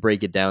really have to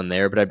break it down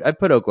there. But I'd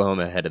put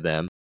Oklahoma ahead of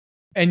them.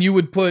 And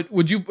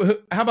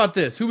how about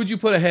this? Who would you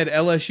put ahead,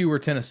 LSU or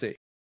Tennessee?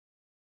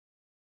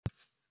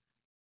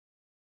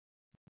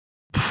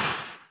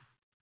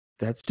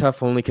 That's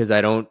tough only because I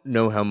don't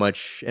know how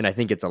much, and I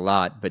think it's a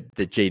lot, but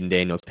that Jaden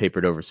Daniels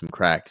papered over some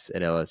cracks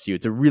at LSU.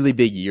 It's a really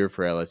big year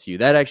for LSU.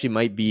 That actually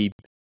might be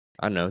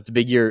I don't know. It's a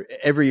big year.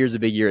 Every year's a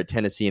big year at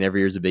Tennessee, and every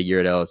year's a big year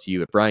at LSU.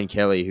 But Brian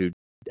Kelly, who,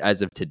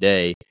 as of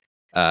today,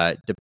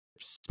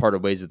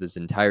 parted ways with his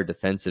entire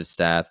defensive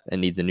staff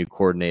and needs a new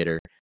coordinator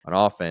on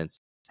offense,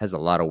 has a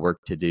lot of work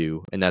to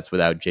do, and that's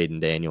without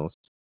Jaden Daniels.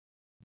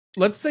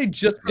 Let's say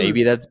just for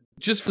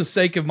the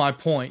sake of my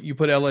point, you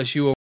put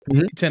LSU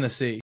over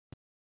Tennessee.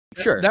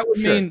 Sure. That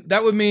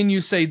would mean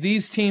you say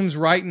these teams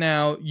right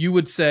now, you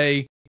would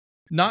say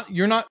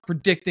you're not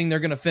predicting they're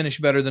going to finish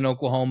better than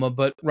Oklahoma,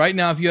 but right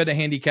now if you had to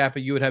handicap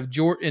it, you would have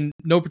Georgia in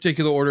no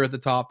particular order at the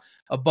top,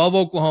 above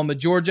Oklahoma,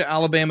 Georgia,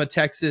 Alabama,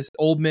 Texas,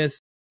 Ole Miss,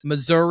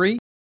 Missouri,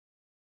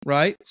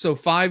 right? So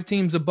 5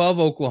 teams above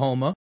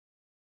Oklahoma.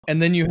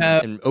 And then you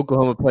have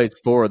Oklahoma plays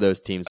 4 of those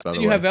teams, by the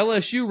way. You have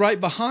LSU right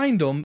behind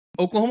them.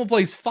 Oklahoma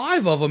plays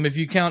 5 of them if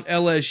you count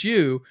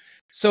LSU.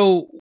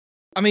 So,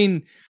 I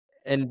mean,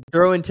 and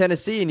throw in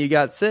Tennessee and you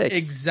got 6.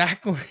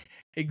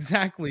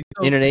 Exactly.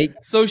 So, in an 8.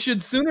 So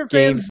should Sooner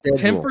fans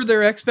temper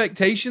their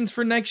expectations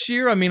for next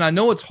year? I mean, I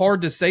know it's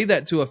hard to say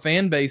that to a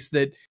fan base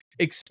that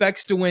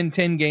expects to win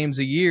 10 games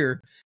a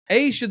year.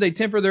 A, should they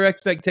temper their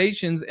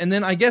expectations? And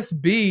then I guess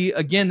B,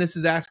 again, this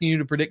is asking you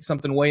to predict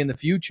something way in the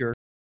future.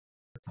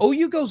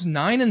 OU goes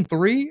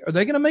 9-3. Are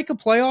they going to make a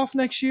playoff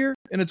next year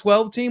in a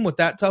 12 team with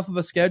that tough of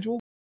a schedule?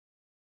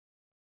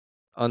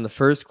 On the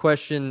first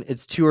question,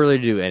 it's too early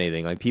to do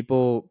anything. Like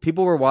people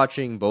were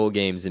watching bowl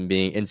games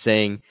and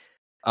saying,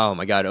 "Oh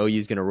my God, OU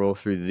is going to roll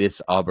through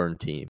this Auburn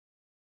team,"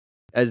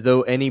 as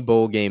though any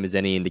bowl game is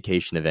any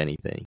indication of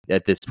anything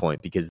at this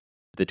point, because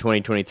the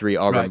 2023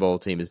 Auburn Bowl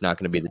team is not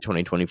going to be the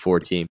 2024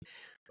 team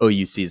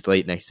OU sees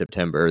late next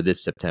September or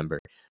this September.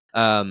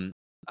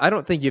 I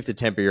don't think you have to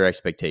temper your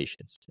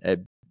expectations.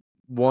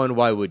 One,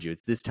 why would you?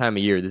 It's this time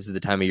of year. This is the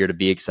time of year to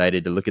be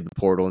excited, to look at the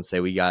portal and say,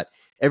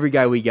 every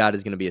guy we got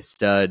is going to be a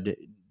stud.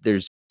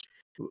 There's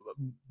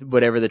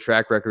whatever the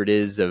track record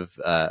is of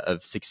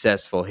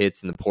successful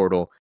hits in the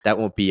portal, that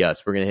won't be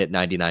us. We're going to hit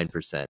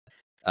 99%.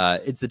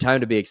 It's the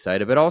time to be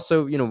excited, but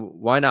also,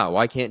 why not?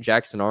 Why can't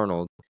Jackson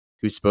Arnold,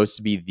 who's supposed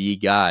to be the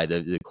guy,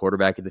 the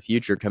quarterback of the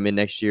future, come in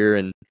next year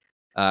and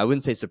I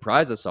wouldn't say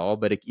surprise us all,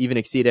 but even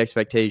exceed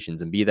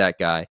expectations and be that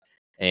guy?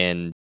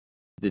 And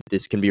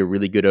this can be a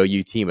really good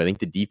OU team. I think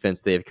the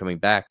defense they have coming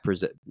back,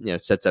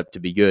 sets up to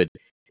be good.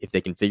 If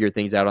they can figure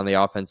things out on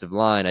the offensive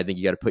line, I think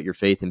you got to put your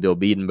faith in Bill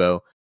Bedenbaugh.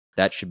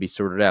 That should be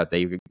sorted out.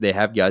 They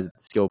have guys at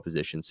the skill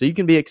position, so you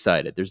can be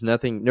excited. There's no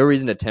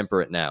reason to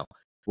temper it now.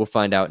 We'll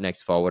find out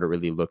next fall what it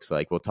really looks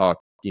like. We'll talk,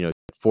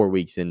 4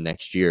 weeks in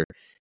next year.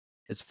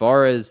 As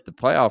far as the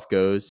playoff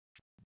goes,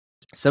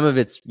 some of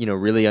it's,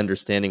 really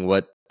understanding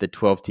what the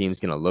 12 team is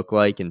going to look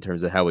like in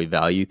terms of how we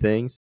value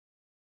things.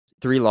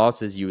 3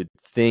 losses, you would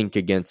think,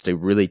 against a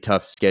really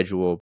tough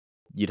schedule,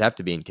 you'd have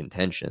to be in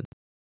contention,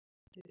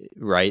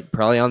 right?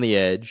 Probably on the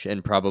edge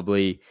and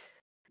probably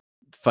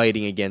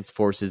fighting against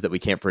forces that we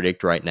can't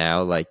predict right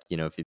now. Like,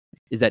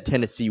 is that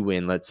Tennessee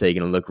win, let's say,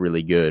 going to look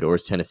really good, or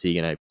is Tennessee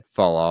going to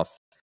fall off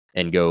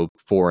and go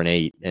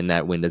 4-8 and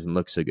that win doesn't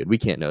look so good? We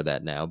can't know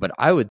that now, but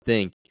I would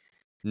think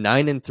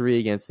 9-3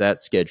 against that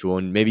schedule,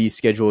 and maybe you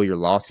schedule your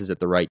losses at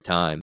the right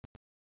time.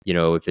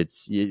 If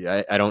it's,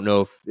 I don't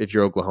know if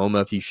you're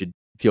Oklahoma, if you should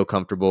feel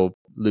comfortable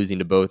losing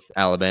to both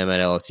Alabama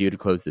and LSU to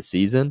close the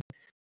season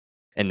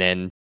and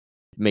then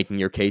making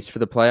your case for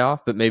the playoff,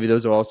 but maybe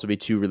those will also be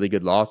 2 really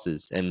good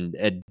losses.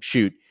 And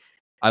shoot,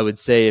 I would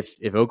say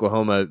if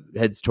Oklahoma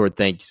heads toward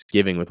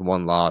Thanksgiving with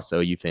 1 loss,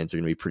 OU fans are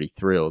going to be pretty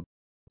thrilled.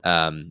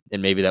 And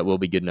maybe that will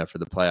be good enough for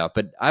the playoff.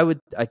 But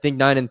I think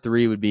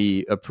 9-3 would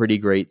be a pretty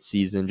great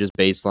season, just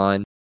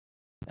baseline.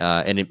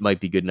 And it might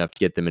be good enough to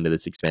get them into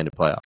this expanded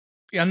playoff.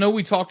 Yeah, I know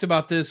we talked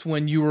about this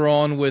when you were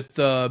on with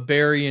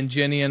Barry and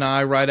Jenny and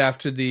I right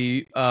after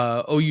the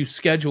OU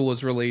schedule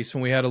was released,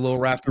 when we had a little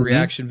rapid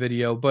reaction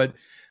video. But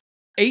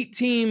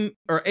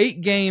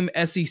 8-game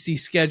SEC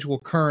schedule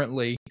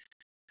currently.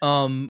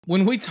 When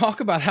we talk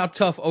about how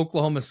tough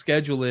Oklahoma's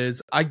schedule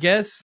is, I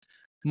guess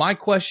my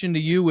question to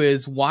you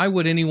is, why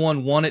would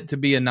anyone want it to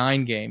be a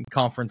 9-game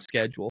conference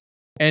schedule?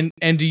 And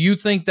do you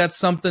think that's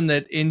something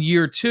that in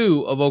year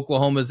 2 of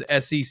Oklahoma's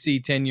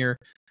SEC tenure,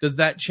 does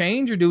that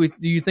change, or do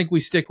you think we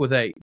stick with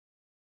 8?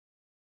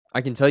 I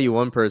can tell you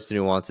one person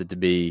who wants it to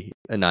be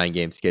a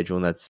 9-game schedule,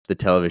 and that's the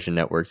television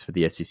networks for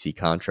the SEC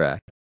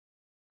contract.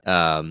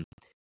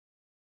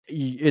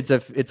 It's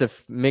a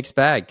mixed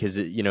bag, because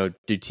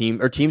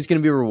teams going to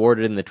be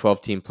rewarded in the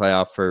 12-team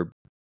playoff for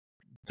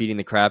beating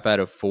the crap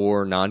out of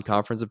 4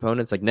 non-conference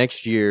opponents like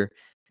next year,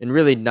 and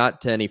really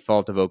not to any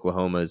fault of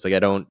Oklahoma's. Like I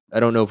don't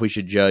know if we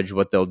should judge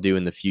what they'll do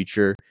in the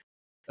future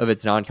of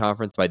its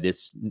non-conference by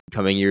this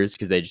coming years,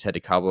 because they just had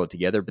to cobble it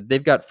together. But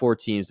they've got 4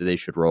 teams that they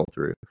should roll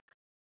through.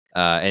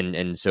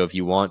 And so if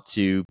you want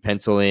to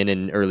pencil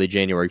in early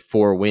January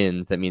 4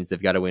 wins, that means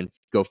they've got to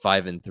go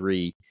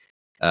 5-3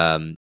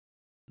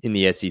 in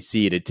the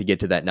SEC to get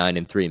to that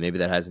 9-3. Maybe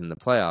that has them in the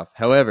playoff.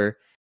 However,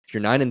 if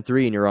you're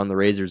 9-3 and you're on the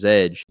razor's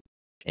edge,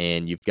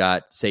 and you've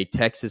got, say,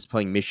 Texas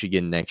playing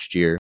Michigan next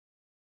year,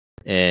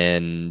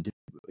 and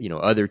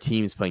other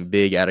teams playing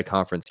big out of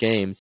conference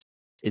games,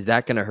 is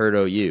that going to hurt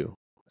OU?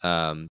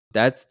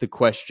 That's the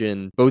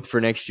question, both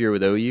for next year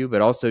with OU,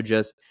 but also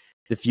just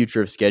the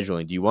future of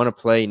scheduling. Do you want to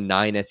play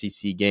 9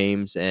 SEC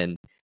games and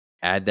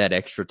add that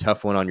extra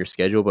tough one on your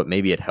schedule, but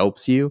maybe it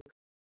helps you?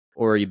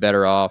 Or are you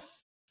better off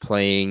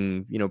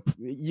playing,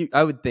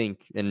 I would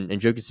think, and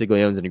Joe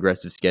Castiglione's an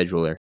aggressive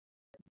scheduler.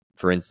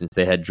 For instance,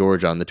 they had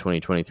Georgia on the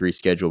 2023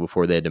 schedule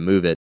before they had to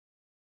move it.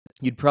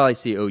 You'd probably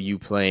see OU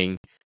playing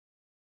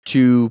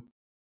 2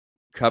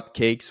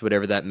 cupcakes,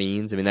 whatever that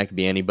means. I mean, that could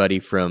be anybody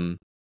from,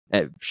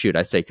 I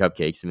say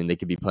cupcakes. I mean, they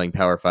could be playing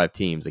Power 5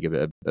 teams, like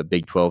a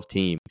Big 12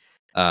 team.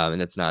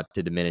 And that's not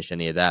to diminish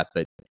any of that,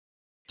 but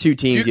 2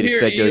 teams you'd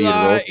expect OU to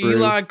roll through.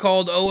 Eli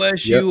called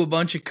OSU a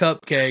bunch of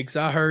cupcakes.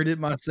 I heard it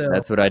myself.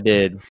 That's what I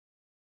did.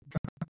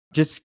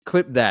 Just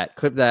clip that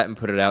and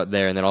put it out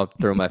there, and then I'll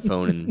throw my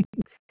phone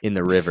in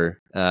the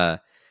river.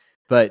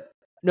 But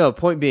no,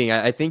 point being,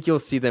 I think you'll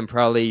see them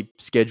probably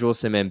schedule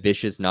some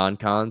ambitious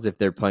non-cons if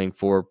they're playing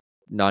 4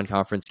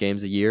 non-conference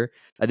games a year.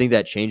 I think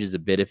that changes a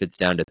bit if it's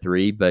down to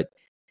 3, but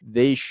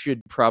they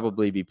should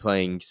probably be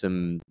playing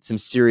some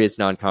serious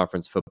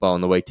non-conference football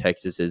in the way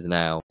Texas is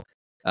now,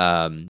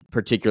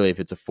 particularly if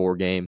it's a 4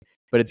 game.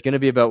 But it's going to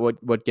be about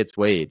what gets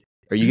weighed.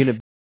 Are you going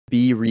to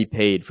be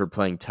repaid for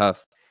playing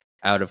tough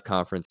out of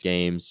conference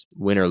games,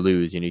 win or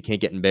lose? You can't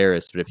get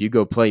embarrassed. But if you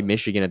go play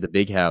Michigan at the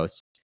Big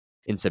House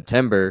in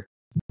September,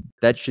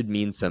 that should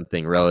mean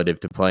something relative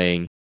to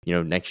playing,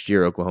 next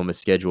year Oklahoma's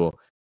schedule,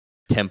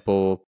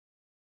 Temple,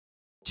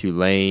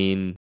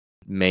 Tulane,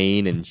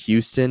 Maine, and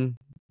Houston.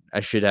 I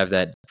should have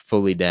that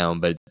fully down,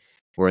 but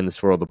we're in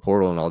this world of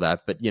portal and all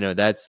that. But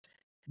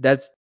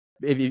that's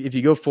if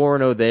you go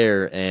 4-0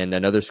 there and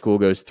another school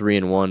goes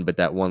 3-1, but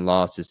that one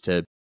loss is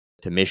to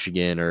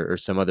Michigan or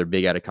some other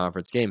big out of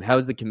conference game, how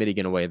is the committee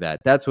going to weigh that?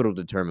 That's what will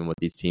determine what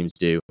these teams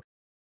do.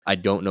 I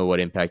don't know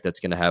what impact that's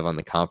going to have on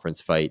the conference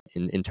fight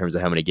in terms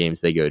of how many games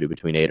they go to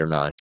between 8 or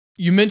 9.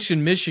 You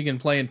mentioned Michigan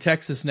playing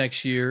Texas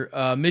next year.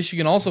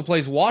 Michigan also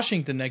plays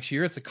Washington next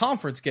year. It's a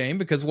conference game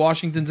because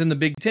Washington's in the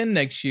Big Ten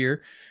next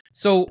year.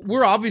 So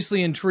we're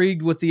obviously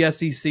intrigued with the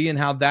SEC and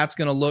how that's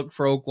going to look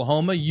for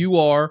Oklahoma. You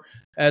are,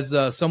 as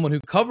someone who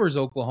covers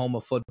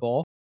Oklahoma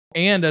football,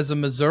 and as a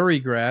Missouri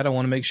grad, I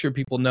want to make sure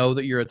people know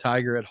that you're a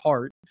Tiger at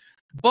heart.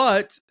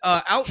 But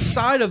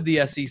outside of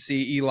the SEC,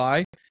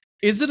 Eli,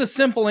 is it a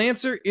simple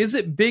answer? Is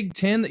it Big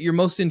Ten that you're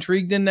most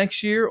intrigued in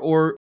next year,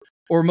 or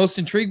most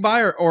intrigued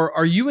by, or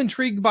are you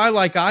intrigued by,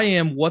 like I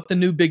am, what the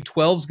new Big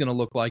 12 is going to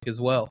look like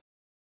as well?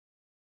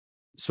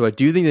 So I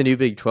do think the new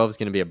Big 12 is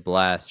going to be a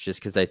blast,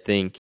 just because I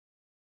think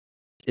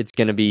it's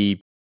going to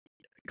be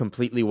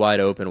completely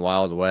wide open,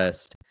 Wild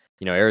West.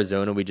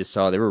 Arizona, we just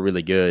saw they were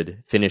really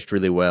good, finished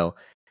really well.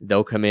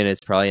 They'll come in as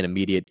probably an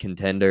immediate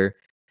contender.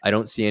 I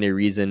don't see any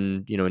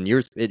reason, in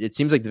years, it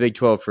seems like the Big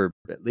 12 for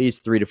at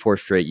least 3 to 4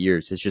 straight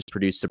years has just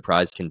produced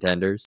surprise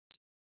contenders.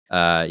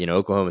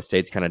 Oklahoma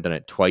State's kind of done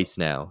it twice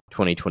now,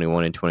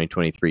 2021 and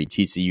 2023,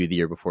 TCU the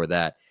year before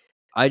that.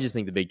 I just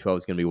think the Big 12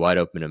 is going to be wide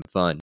open and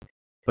fun.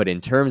 But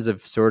in terms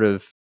of sort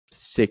of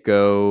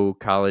sicko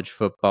college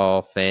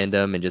football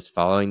fandom and just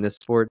following this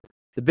sport,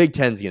 the Big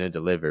 10 is going to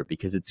deliver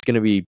because it's going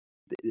to be,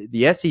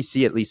 the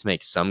SEC at least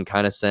makes some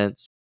kind of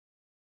sense.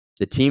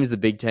 The teams the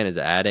Big 10 is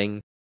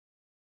adding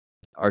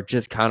are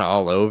just kind of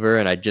all over,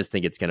 and I just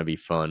think it's going to be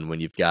fun when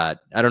you've got,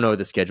 I don't know what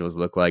the schedules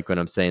look like when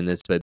I'm saying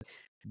this, but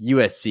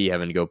USC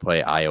having to go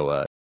play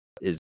Iowa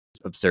is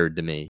absurd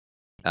to me.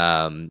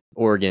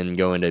 Oregon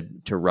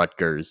going to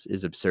Rutgers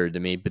is absurd to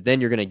me, but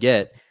then you're going to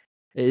get,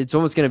 it's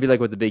almost going to be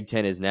like what the Big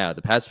 10 is now.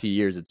 The past few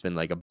years, it's been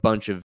like a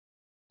bunch of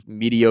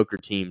mediocre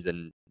teams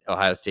in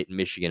Ohio State and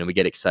Michigan, and we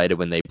get excited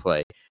when they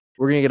play.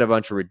 We're going to get a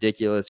bunch of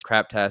ridiculous,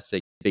 craptastic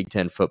Big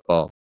 10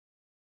 football.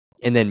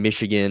 And then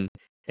Michigan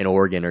and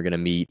Oregon are going to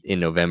meet in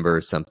November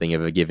or something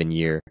of a given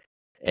year,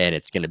 and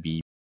it's going to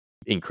be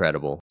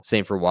incredible.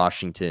 Same for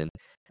Washington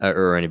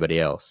or anybody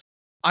else.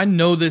 I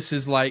know this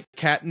is like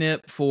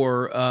catnip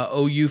for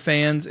OU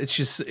fans.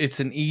 It's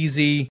an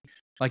easy,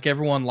 like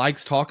everyone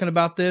likes talking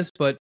about this,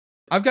 but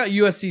I've got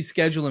USC's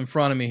schedule in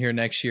front of me here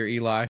next year,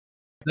 Eli.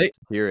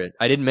 Hear it.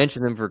 I didn't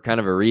mention them for kind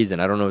of a reason.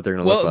 I don't know what they're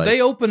going to look like. Well,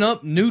 they open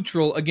up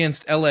neutral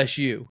against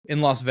LSU in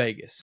Las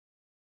Vegas.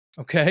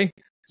 Okay?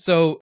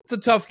 So it's a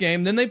tough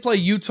game. Then they play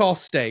Utah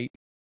State.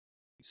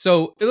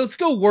 So let's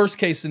go worst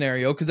case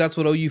scenario, because that's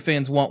what OU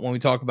fans want when we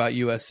talk about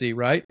USC,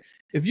 right?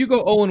 If you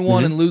go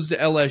 0-1 and lose to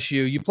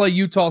LSU, you play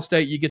Utah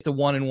State, you get to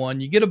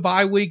 1-1. You get a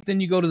bye week, then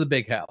you go to the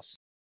Big House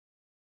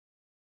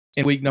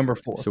in week number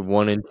 4. So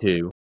 1 and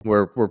 2.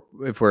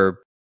 If we're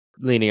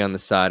leaning on the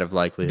side of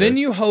likelihood. Then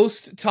you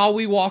host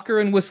Tawee Walker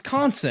in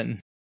Wisconsin.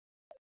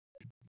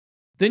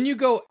 Then you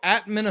go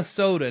at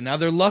Minnesota. Now,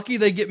 they're lucky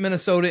they get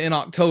Minnesota in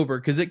October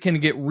because it can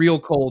get real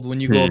cold when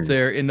you go up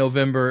there in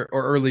November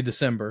or early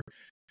December.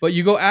 But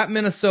you go at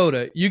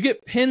Minnesota. You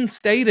get Penn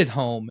State at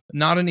home.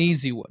 Not an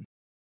easy one.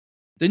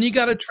 Then you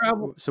got to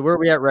travel. So where are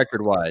we at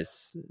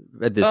record-wise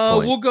at this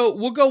point?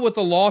 We'll go with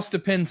a loss to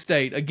Penn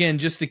State. Again,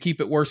 just to keep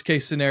it worst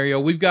case scenario.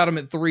 We've got them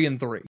at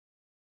 3-3.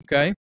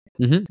 Okay?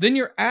 Then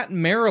you're at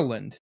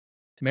Maryland.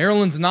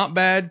 Maryland's not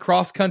bad.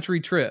 Cross-country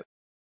trip.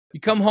 You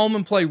come home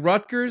and play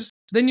Rutgers,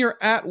 then you're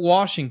at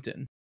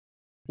Washington.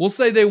 We'll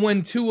say they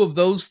win 2 of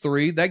those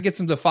 3. That gets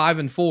them to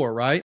 5-4,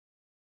 right?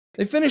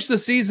 They finish the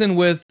season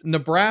with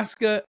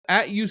Nebraska,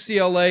 at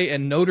UCLA,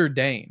 and Notre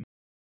Dame.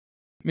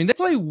 I mean, they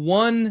play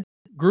one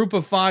group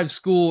of 5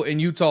 school in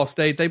Utah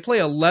State. They play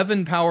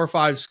 11 Power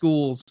 5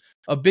 schools,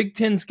 a Big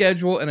Ten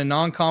schedule, and a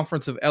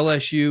non-conference of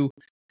LSU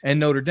and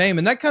Notre Dame.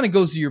 And that kind of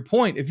goes to your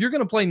point. If you're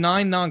going to play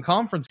 9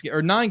 conference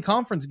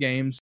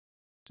games,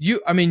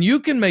 you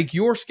can make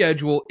your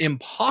schedule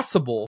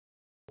impossible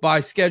by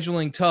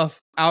scheduling tough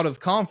out of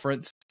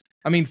conference.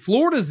 I mean,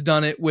 Florida's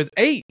done it with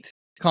 8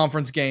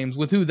 conference games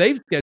with who they've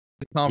scheduled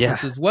the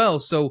conference as well.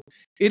 So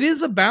it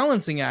is a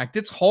balancing act.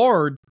 It's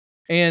hard.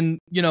 And,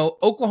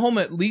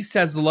 Oklahoma at least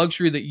has the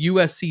luxury that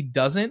USC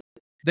doesn't.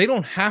 They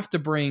don't have to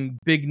bring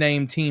big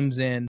name teams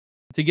in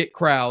to get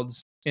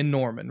crowds in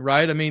Norman,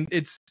 right? I mean,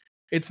 it's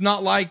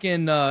not like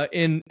in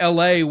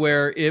LA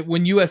where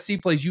when USC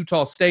plays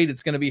Utah State,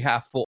 it's going to be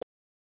half full.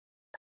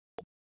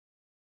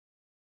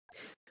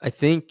 I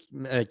think,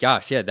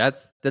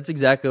 that's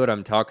exactly what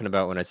I'm talking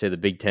about when I say the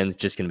Big Ten's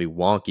just going to be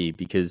wonky,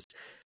 because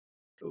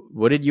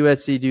what did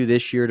USC do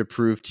this year to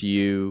prove to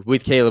you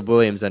with Caleb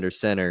Williams under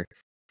center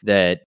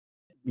that,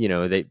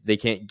 they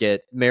can't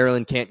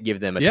Maryland can't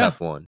give them a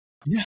tough one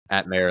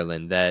at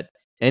Maryland, that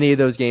any of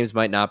those games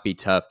might not be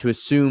tough. To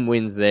assume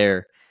wins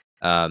there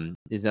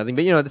is nothing,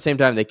 but, at the same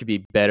time, they could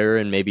be better,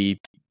 and maybe,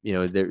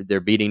 they're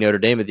beating Notre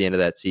Dame at the end of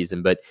that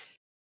season. But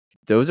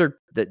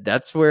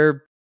that's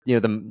where,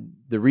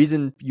 the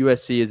reason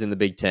USC is in the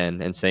Big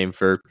Ten, and same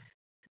for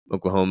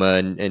Oklahoma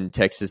and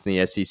Texas and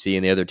the SEC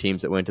and the other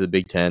teams that went to the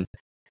Big Ten.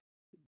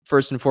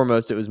 First and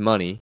foremost, it was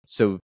money.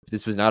 So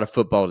this was not a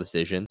football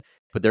decision,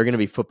 but there are going to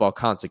be football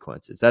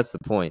consequences. That's the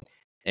point.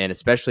 And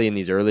especially in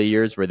these early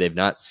years where they've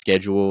not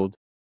scheduled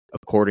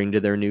according to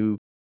their new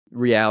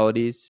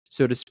realities,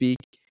 so to speak,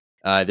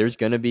 there's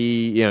going to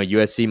be,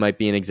 USC might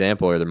be an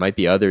example, or there might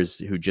be others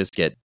who just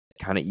get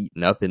kind of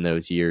eaten up in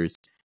those years.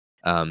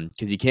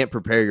 Because you can't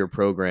prepare your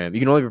program. You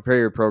can only prepare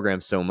your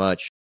program so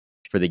much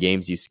for the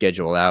games you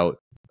schedule out,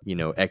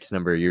 X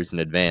number of years in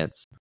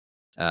advance.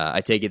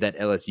 I take it that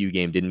LSU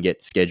game didn't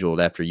get scheduled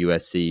after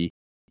USC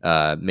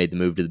made the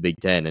move to the Big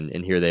Ten,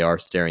 and here they are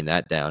staring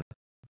that down.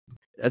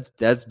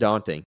 That's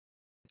daunting.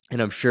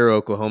 And I'm sure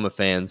Oklahoma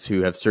fans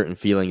who have certain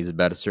feelings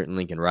about a certain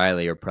Lincoln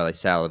Riley are probably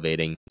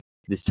salivating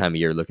this time of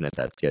year looking at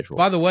that schedule.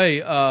 By the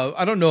way,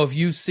 I don't know if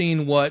you've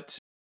seen what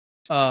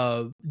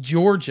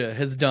Georgia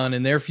has done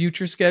in their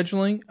future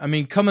scheduling. I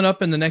mean, coming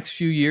up in the next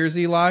few years,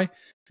 Eli,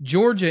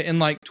 Georgia in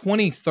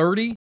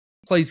 2030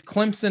 plays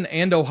Clemson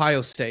and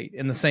Ohio State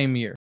in the same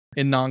year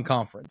in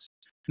non-conference.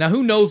 Now,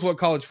 who knows what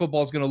college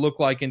football is going to look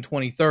like in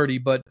 2030,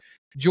 but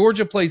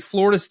Georgia plays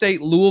Florida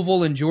State,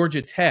 Louisville, and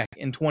Georgia Tech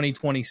in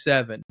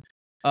 2027.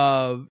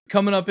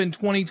 Coming up in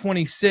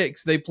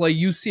 2026, they play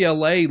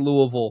UCLA,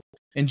 Louisville,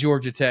 and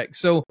Georgia Tech.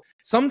 So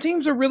some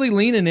teams are really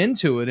leaning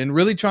into it and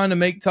really trying to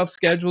make tough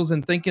schedules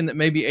and thinking that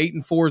maybe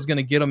 8-4 is going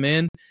to get them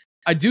in.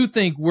 I do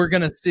think we're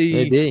going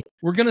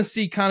to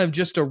see kind of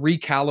just a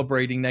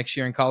recalibrating next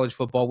year in college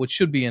football, which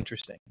should be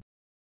interesting.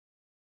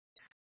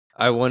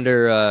 I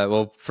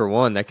wonder, for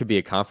one, that could be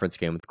a conference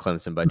game with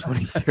Clemson by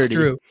 2030. That's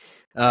true.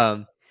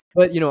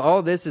 But,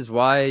 all this is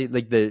why,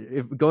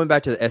 going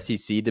back to the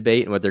SEC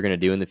debate and what they're going to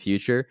do in the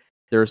future,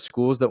 there are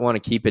schools that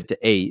want to keep it to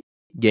 8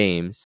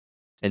 games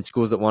and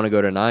schools that want to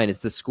go to 9. It's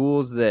the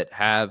schools that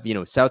have,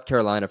 South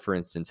Carolina, for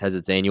instance, has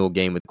its annual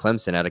game with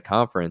Clemson at a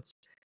conference.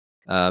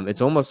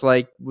 It's almost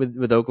like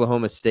with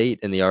Oklahoma State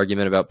and the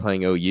argument about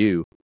playing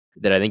OU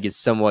that I think is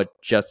somewhat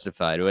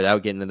justified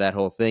without getting into that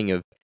whole thing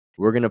of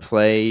we're going to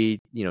play,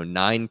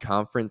 9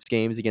 conference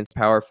games against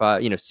Power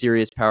 5,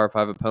 serious Power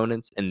 5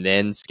 opponents, and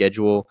then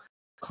schedule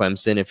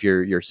Clemson if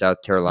you're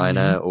South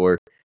Carolina or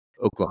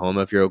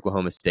Oklahoma if you're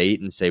Oklahoma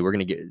State, and say we're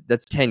going to get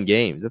that's 10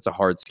 games. That's a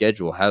hard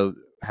schedule. How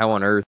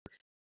on earth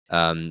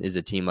is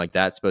a team like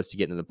that supposed to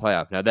get into the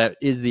playoff? Now, that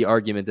is the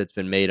argument that's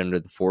been made under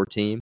the 4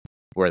 team,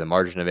 where the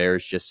margin of error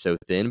is just so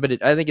thin,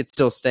 but I think it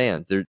still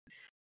stands.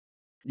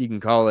 You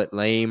can call it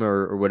lame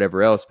or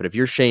whatever else, but if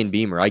you're Shane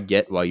Beamer, I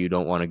get why you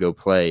don't want to go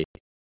play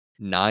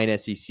 9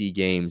 SEC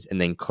games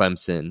and then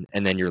Clemson,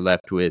 and then you're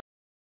left with,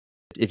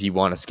 if you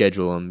want to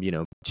schedule them,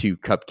 2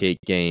 cupcake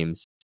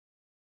games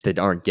that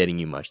aren't getting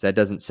you much. That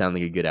doesn't sound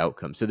like a good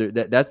outcome. So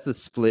that's the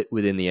split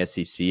within the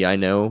SEC. I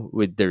know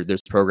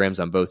there's programs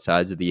on both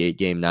sides of the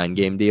 8-game,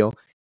 9-game deal.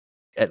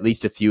 At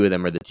least a few of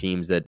them are the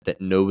teams that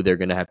know they're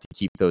going to have to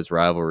keep those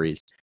rivalries,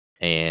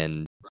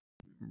 and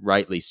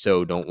rightly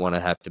so don't want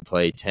to have to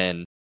play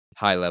 10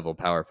 high-level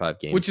Power 5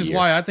 games. Which is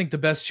why I think the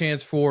best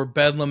chance for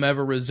Bedlam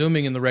ever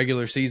resuming in the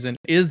regular season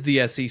is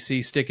the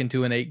SEC sticking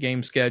to an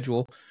 8-game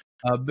schedule.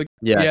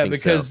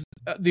 Because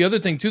the other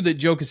thing too that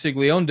Joe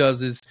Castiglione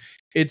does is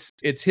it's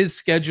his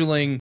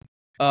scheduling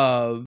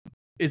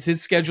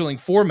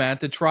format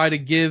to try to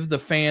give the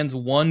fans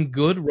one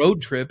good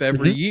road trip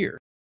every year.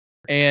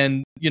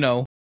 And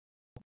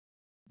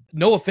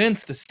no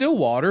offense to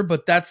Stillwater,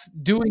 but that's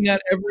doing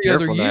that every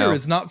other year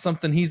is not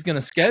something he's going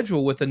to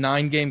schedule with a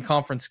 9-game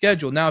conference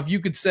schedule. Now, if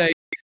you could say,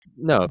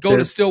 No, go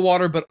to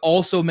Stillwater, but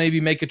also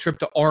maybe make a trip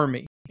to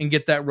Army and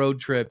get that road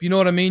trip. You know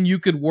what I mean? You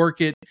could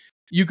work it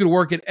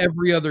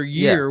every other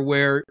year,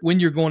 where when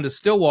you're going to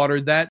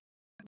Stillwater, that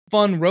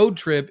fun road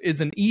trip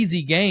is an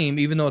easy game,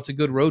 even though it's a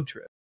good road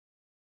trip.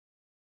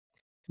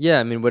 Yeah,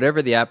 I mean,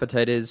 whatever the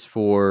appetite is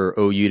for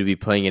OU to be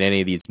playing in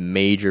any of these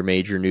major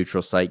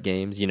neutral site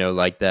games,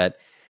 like that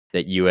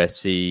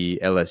USC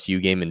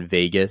LSU game in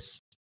Vegas,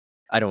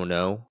 I don't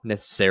know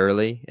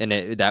necessarily,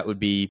 and that would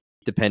be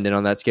dependent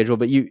on that schedule.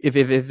 But if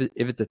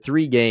it's a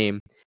 3-game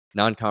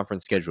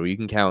non-conference schedule, you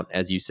can count,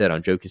 as you said,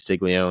 on Joe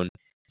Castiglione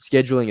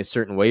scheduling a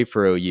certain way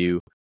for OU,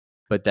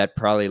 but that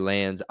probably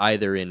lands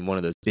either in one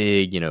of those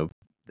big,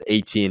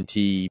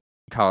 AT&T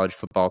College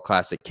Football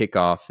Classic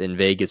kickoff in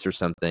Vegas or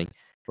something,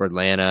 or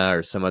Atlanta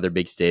or some other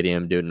big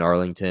stadium, do it in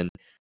Arlington,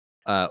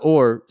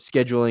 or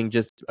scheduling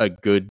just a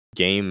good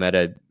game at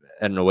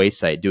an away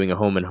site, doing a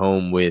home and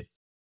home with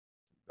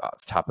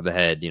top of the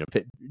head,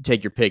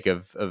 take your pick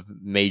of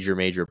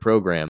major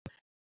program.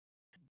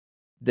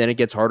 Then it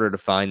gets harder to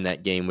find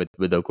that game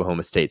with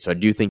Oklahoma State. So I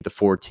do think the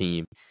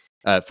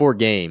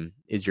 4-game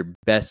is your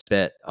best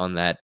bet on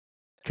that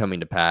coming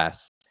to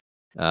pass.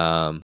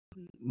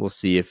 We'll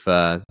see if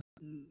we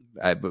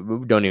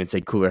don't even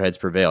say cooler heads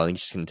prevail. I think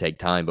it's just going to take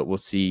time, but we'll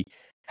see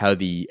how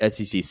the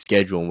SEC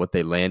schedule and what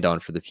they land on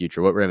for the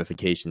future, what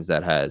ramifications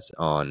that has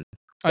on.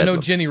 I know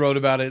Jenny wrote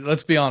about it.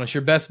 Let's be honest.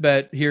 Your best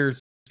bet here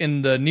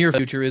in the near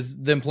future is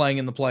them playing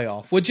in the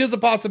playoff, which is a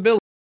possibility,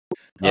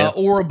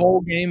 or a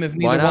bowl game if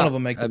neither one of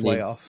them make the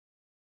playoff.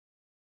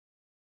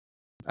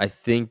 I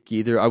think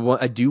either.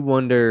 I do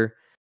wonder,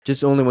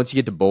 just only once you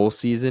get to bowl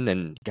season,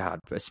 and God,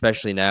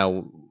 especially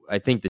now, I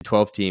think the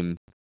 12 team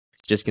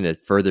is just going to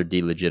further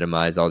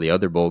delegitimize all the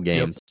other bowl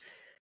games.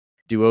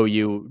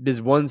 Yep.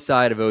 Does one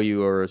side of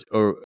OU or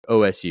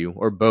OSU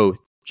or both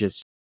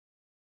just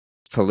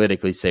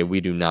politically say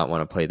we do not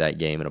want to play that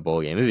game in a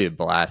bowl game? It'd be a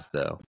blast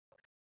though.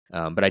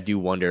 But I do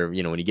wonder,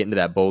 when you get into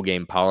that bowl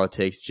game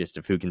politics, just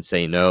of who can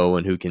say no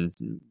and who can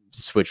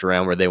switch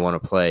around where they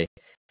want to play,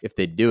 if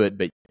they do it,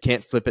 but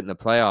can't flip it in the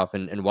playoff.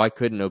 And why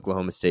couldn't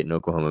Oklahoma State and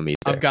Oklahoma meet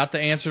there? I've got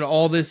the answer to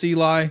all this,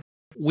 Eli.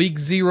 Week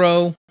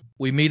 0,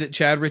 we meet at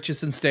Chad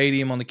Richardson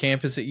Stadium on the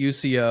campus at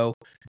UCO.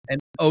 And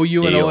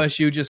OU and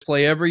OSU just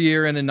play every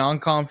year in a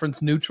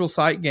non-conference neutral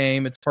site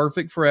game. It's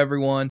perfect for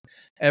everyone.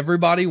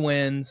 Everybody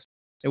wins.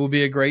 It will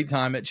be a great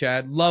time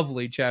at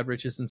lovely Chad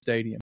Richardson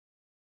Stadium.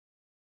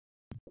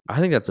 I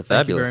think that's a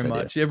fabulous idea. Thank you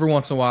very much. Every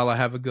once in a while, I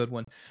have a good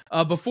one.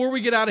 Before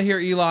we get out of here,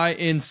 Eli,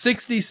 in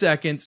 60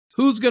 seconds,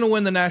 who's going to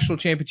win the national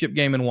championship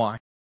game and why?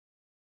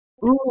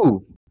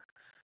 Ooh.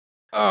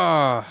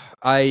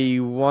 I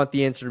want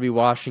the answer to be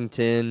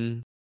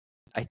Washington.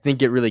 I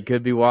think it really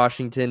could be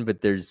Washington,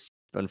 but there's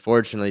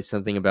unfortunately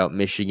something about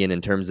Michigan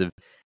in terms of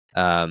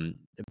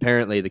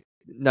apparently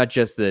not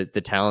just the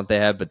talent they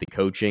have, but the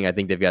coaching. I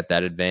think they've got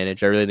that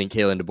advantage. I really think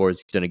Kalen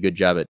DeBoer's done a good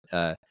job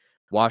at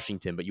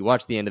Washington, but you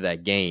watch the end of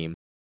that game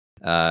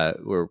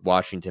where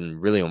Washington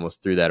really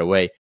almost threw that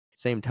away.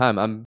 Same time,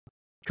 I'm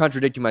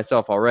contradicting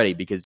myself already,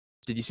 because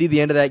did you see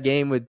the end of that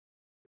game with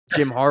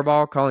Jim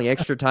Harbaugh calling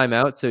extra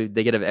timeout so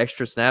they get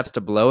extra snaps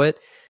to blow it?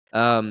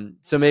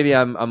 So maybe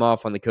I'm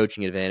off on the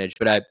coaching advantage,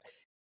 but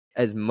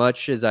as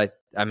much as I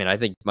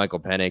think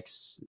Michael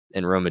Penix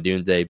and Rome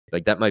Odunze,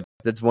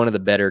 that's one of the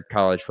better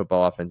college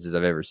football offenses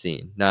I've ever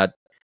seen. I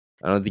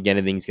don't think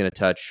anything's going to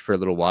touch for a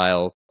little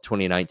while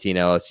 2019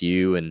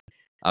 LSU, and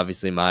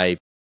obviously my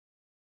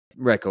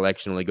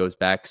recollection only goes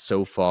back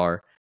so far.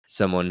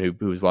 Someone who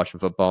was watching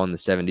football in the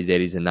 70s,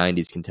 80s, and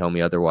 90s can tell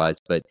me otherwise.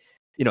 But,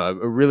 a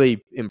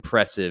really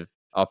impressive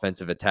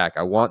offensive attack.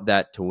 I want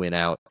that to win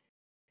out.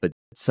 But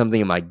something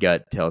in my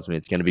gut tells me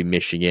it's going to be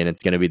Michigan.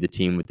 It's going to be the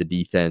team with the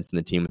defense and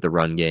the team with the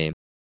run game.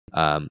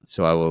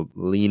 So I will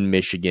lean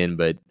Michigan,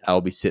 but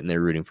I'll be sitting there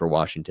rooting for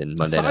Washington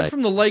Monday night. Aside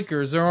from the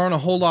Lakers, there aren't a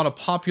whole lot of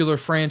popular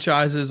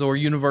franchises or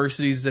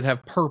universities that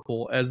have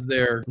purple as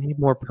their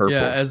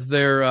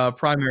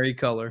primary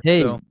color.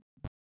 Hey,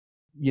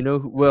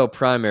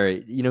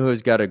 primary.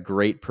 Who's got a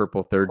great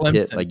purple third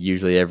kit? Like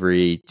usually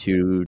every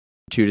two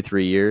to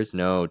 3 years.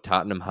 No,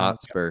 Tottenham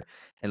Hotspur. Okay.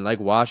 And like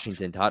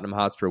Washington, Tottenham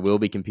Hotspur will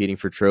be competing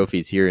for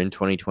trophies here in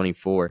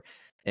 2024.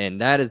 And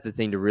that is the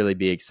thing to really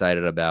be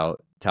excited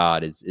about,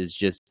 Todd, is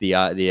just the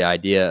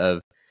idea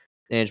of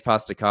Ange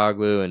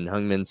Postecoglou and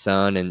Heung-min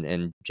Son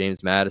and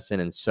James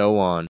Madison and so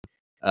on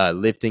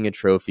lifting a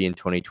trophy in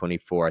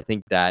 2024. I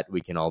think that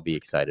we can all be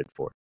excited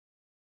for.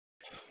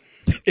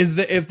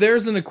 If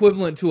there's an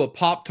equivalent to a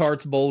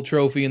Pop-Tarts Bowl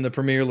trophy in the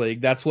Premier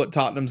League, that's what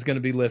Tottenham's going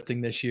to be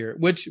lifting this year,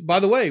 which, by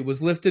the way,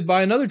 was lifted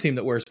by another team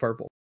that wears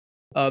purple.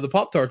 The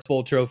Pop-Tarts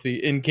Bowl trophy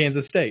in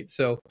Kansas State.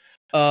 So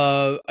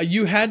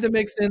you had to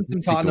mix in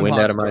some Tottenham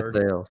Hotspur. Out of my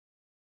sails.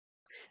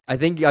 I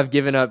think I've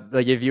given up.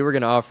 Like, if you were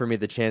going to offer me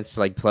the chance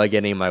to plug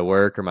any of my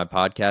work or my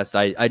podcast,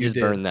 I just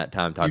burned that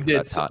time talking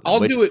about Tottenham.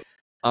 I'll do it.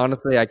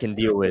 Honestly, I can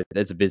deal with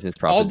as a business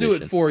proposition. I'll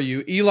do it for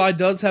you. Eli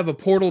does have a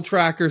portal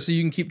tracker, so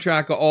you can keep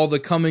track of all the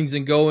comings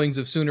and goings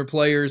of Sooner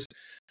players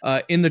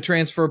in the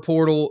transfer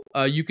portal.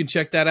 You can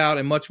check that out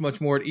and much, much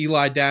more at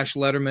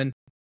Eli-Lederman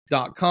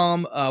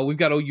letterman.com. We've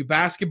got OU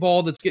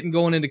basketball that's getting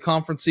going into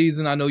conference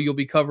season. I know you'll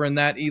be covering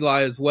that,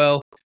 Eli, as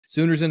well.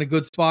 Sooners in a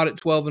good spot at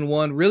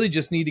 12-1. Really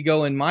just need to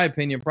go, in my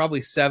opinion, probably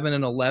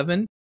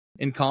 7-11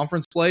 in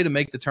conference play to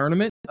make the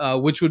tournament,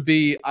 which would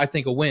be, I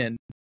think, a win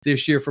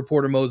this year for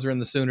Porter Moser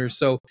and the Sooners.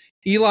 So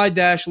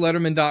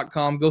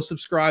Eli-Letterman.com. Go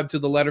subscribe to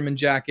the Letterman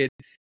Jacket.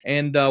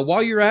 And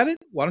while you're at it,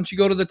 why don't you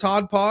go to the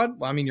Todd Pod?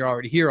 Well, I mean, you're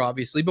already here,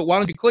 obviously, but why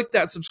don't you click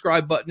that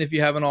subscribe button if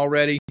you haven't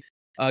already?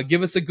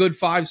 Give us a good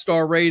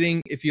 5-star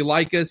rating. If you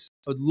like us,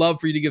 I would love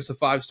for you to give us a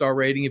 5-star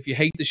rating. If you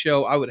hate the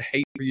show, I would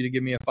hate for you to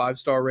give me a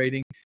 5-star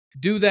rating.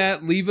 Do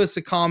that. Leave us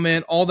a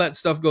comment. All that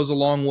stuff goes a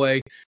long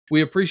way.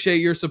 We appreciate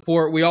your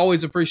support. We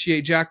always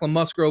appreciate Jacqueline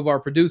Musgrove, our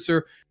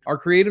producer, our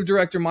creative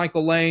director,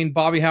 Michael Lane,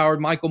 Bobby Howard,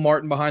 Michael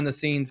Martin behind the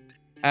scenes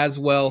as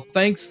well.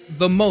 Thanks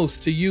the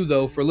most to you,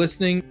 though, for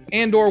listening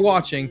and or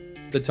watching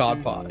the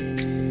Todd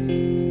Pod.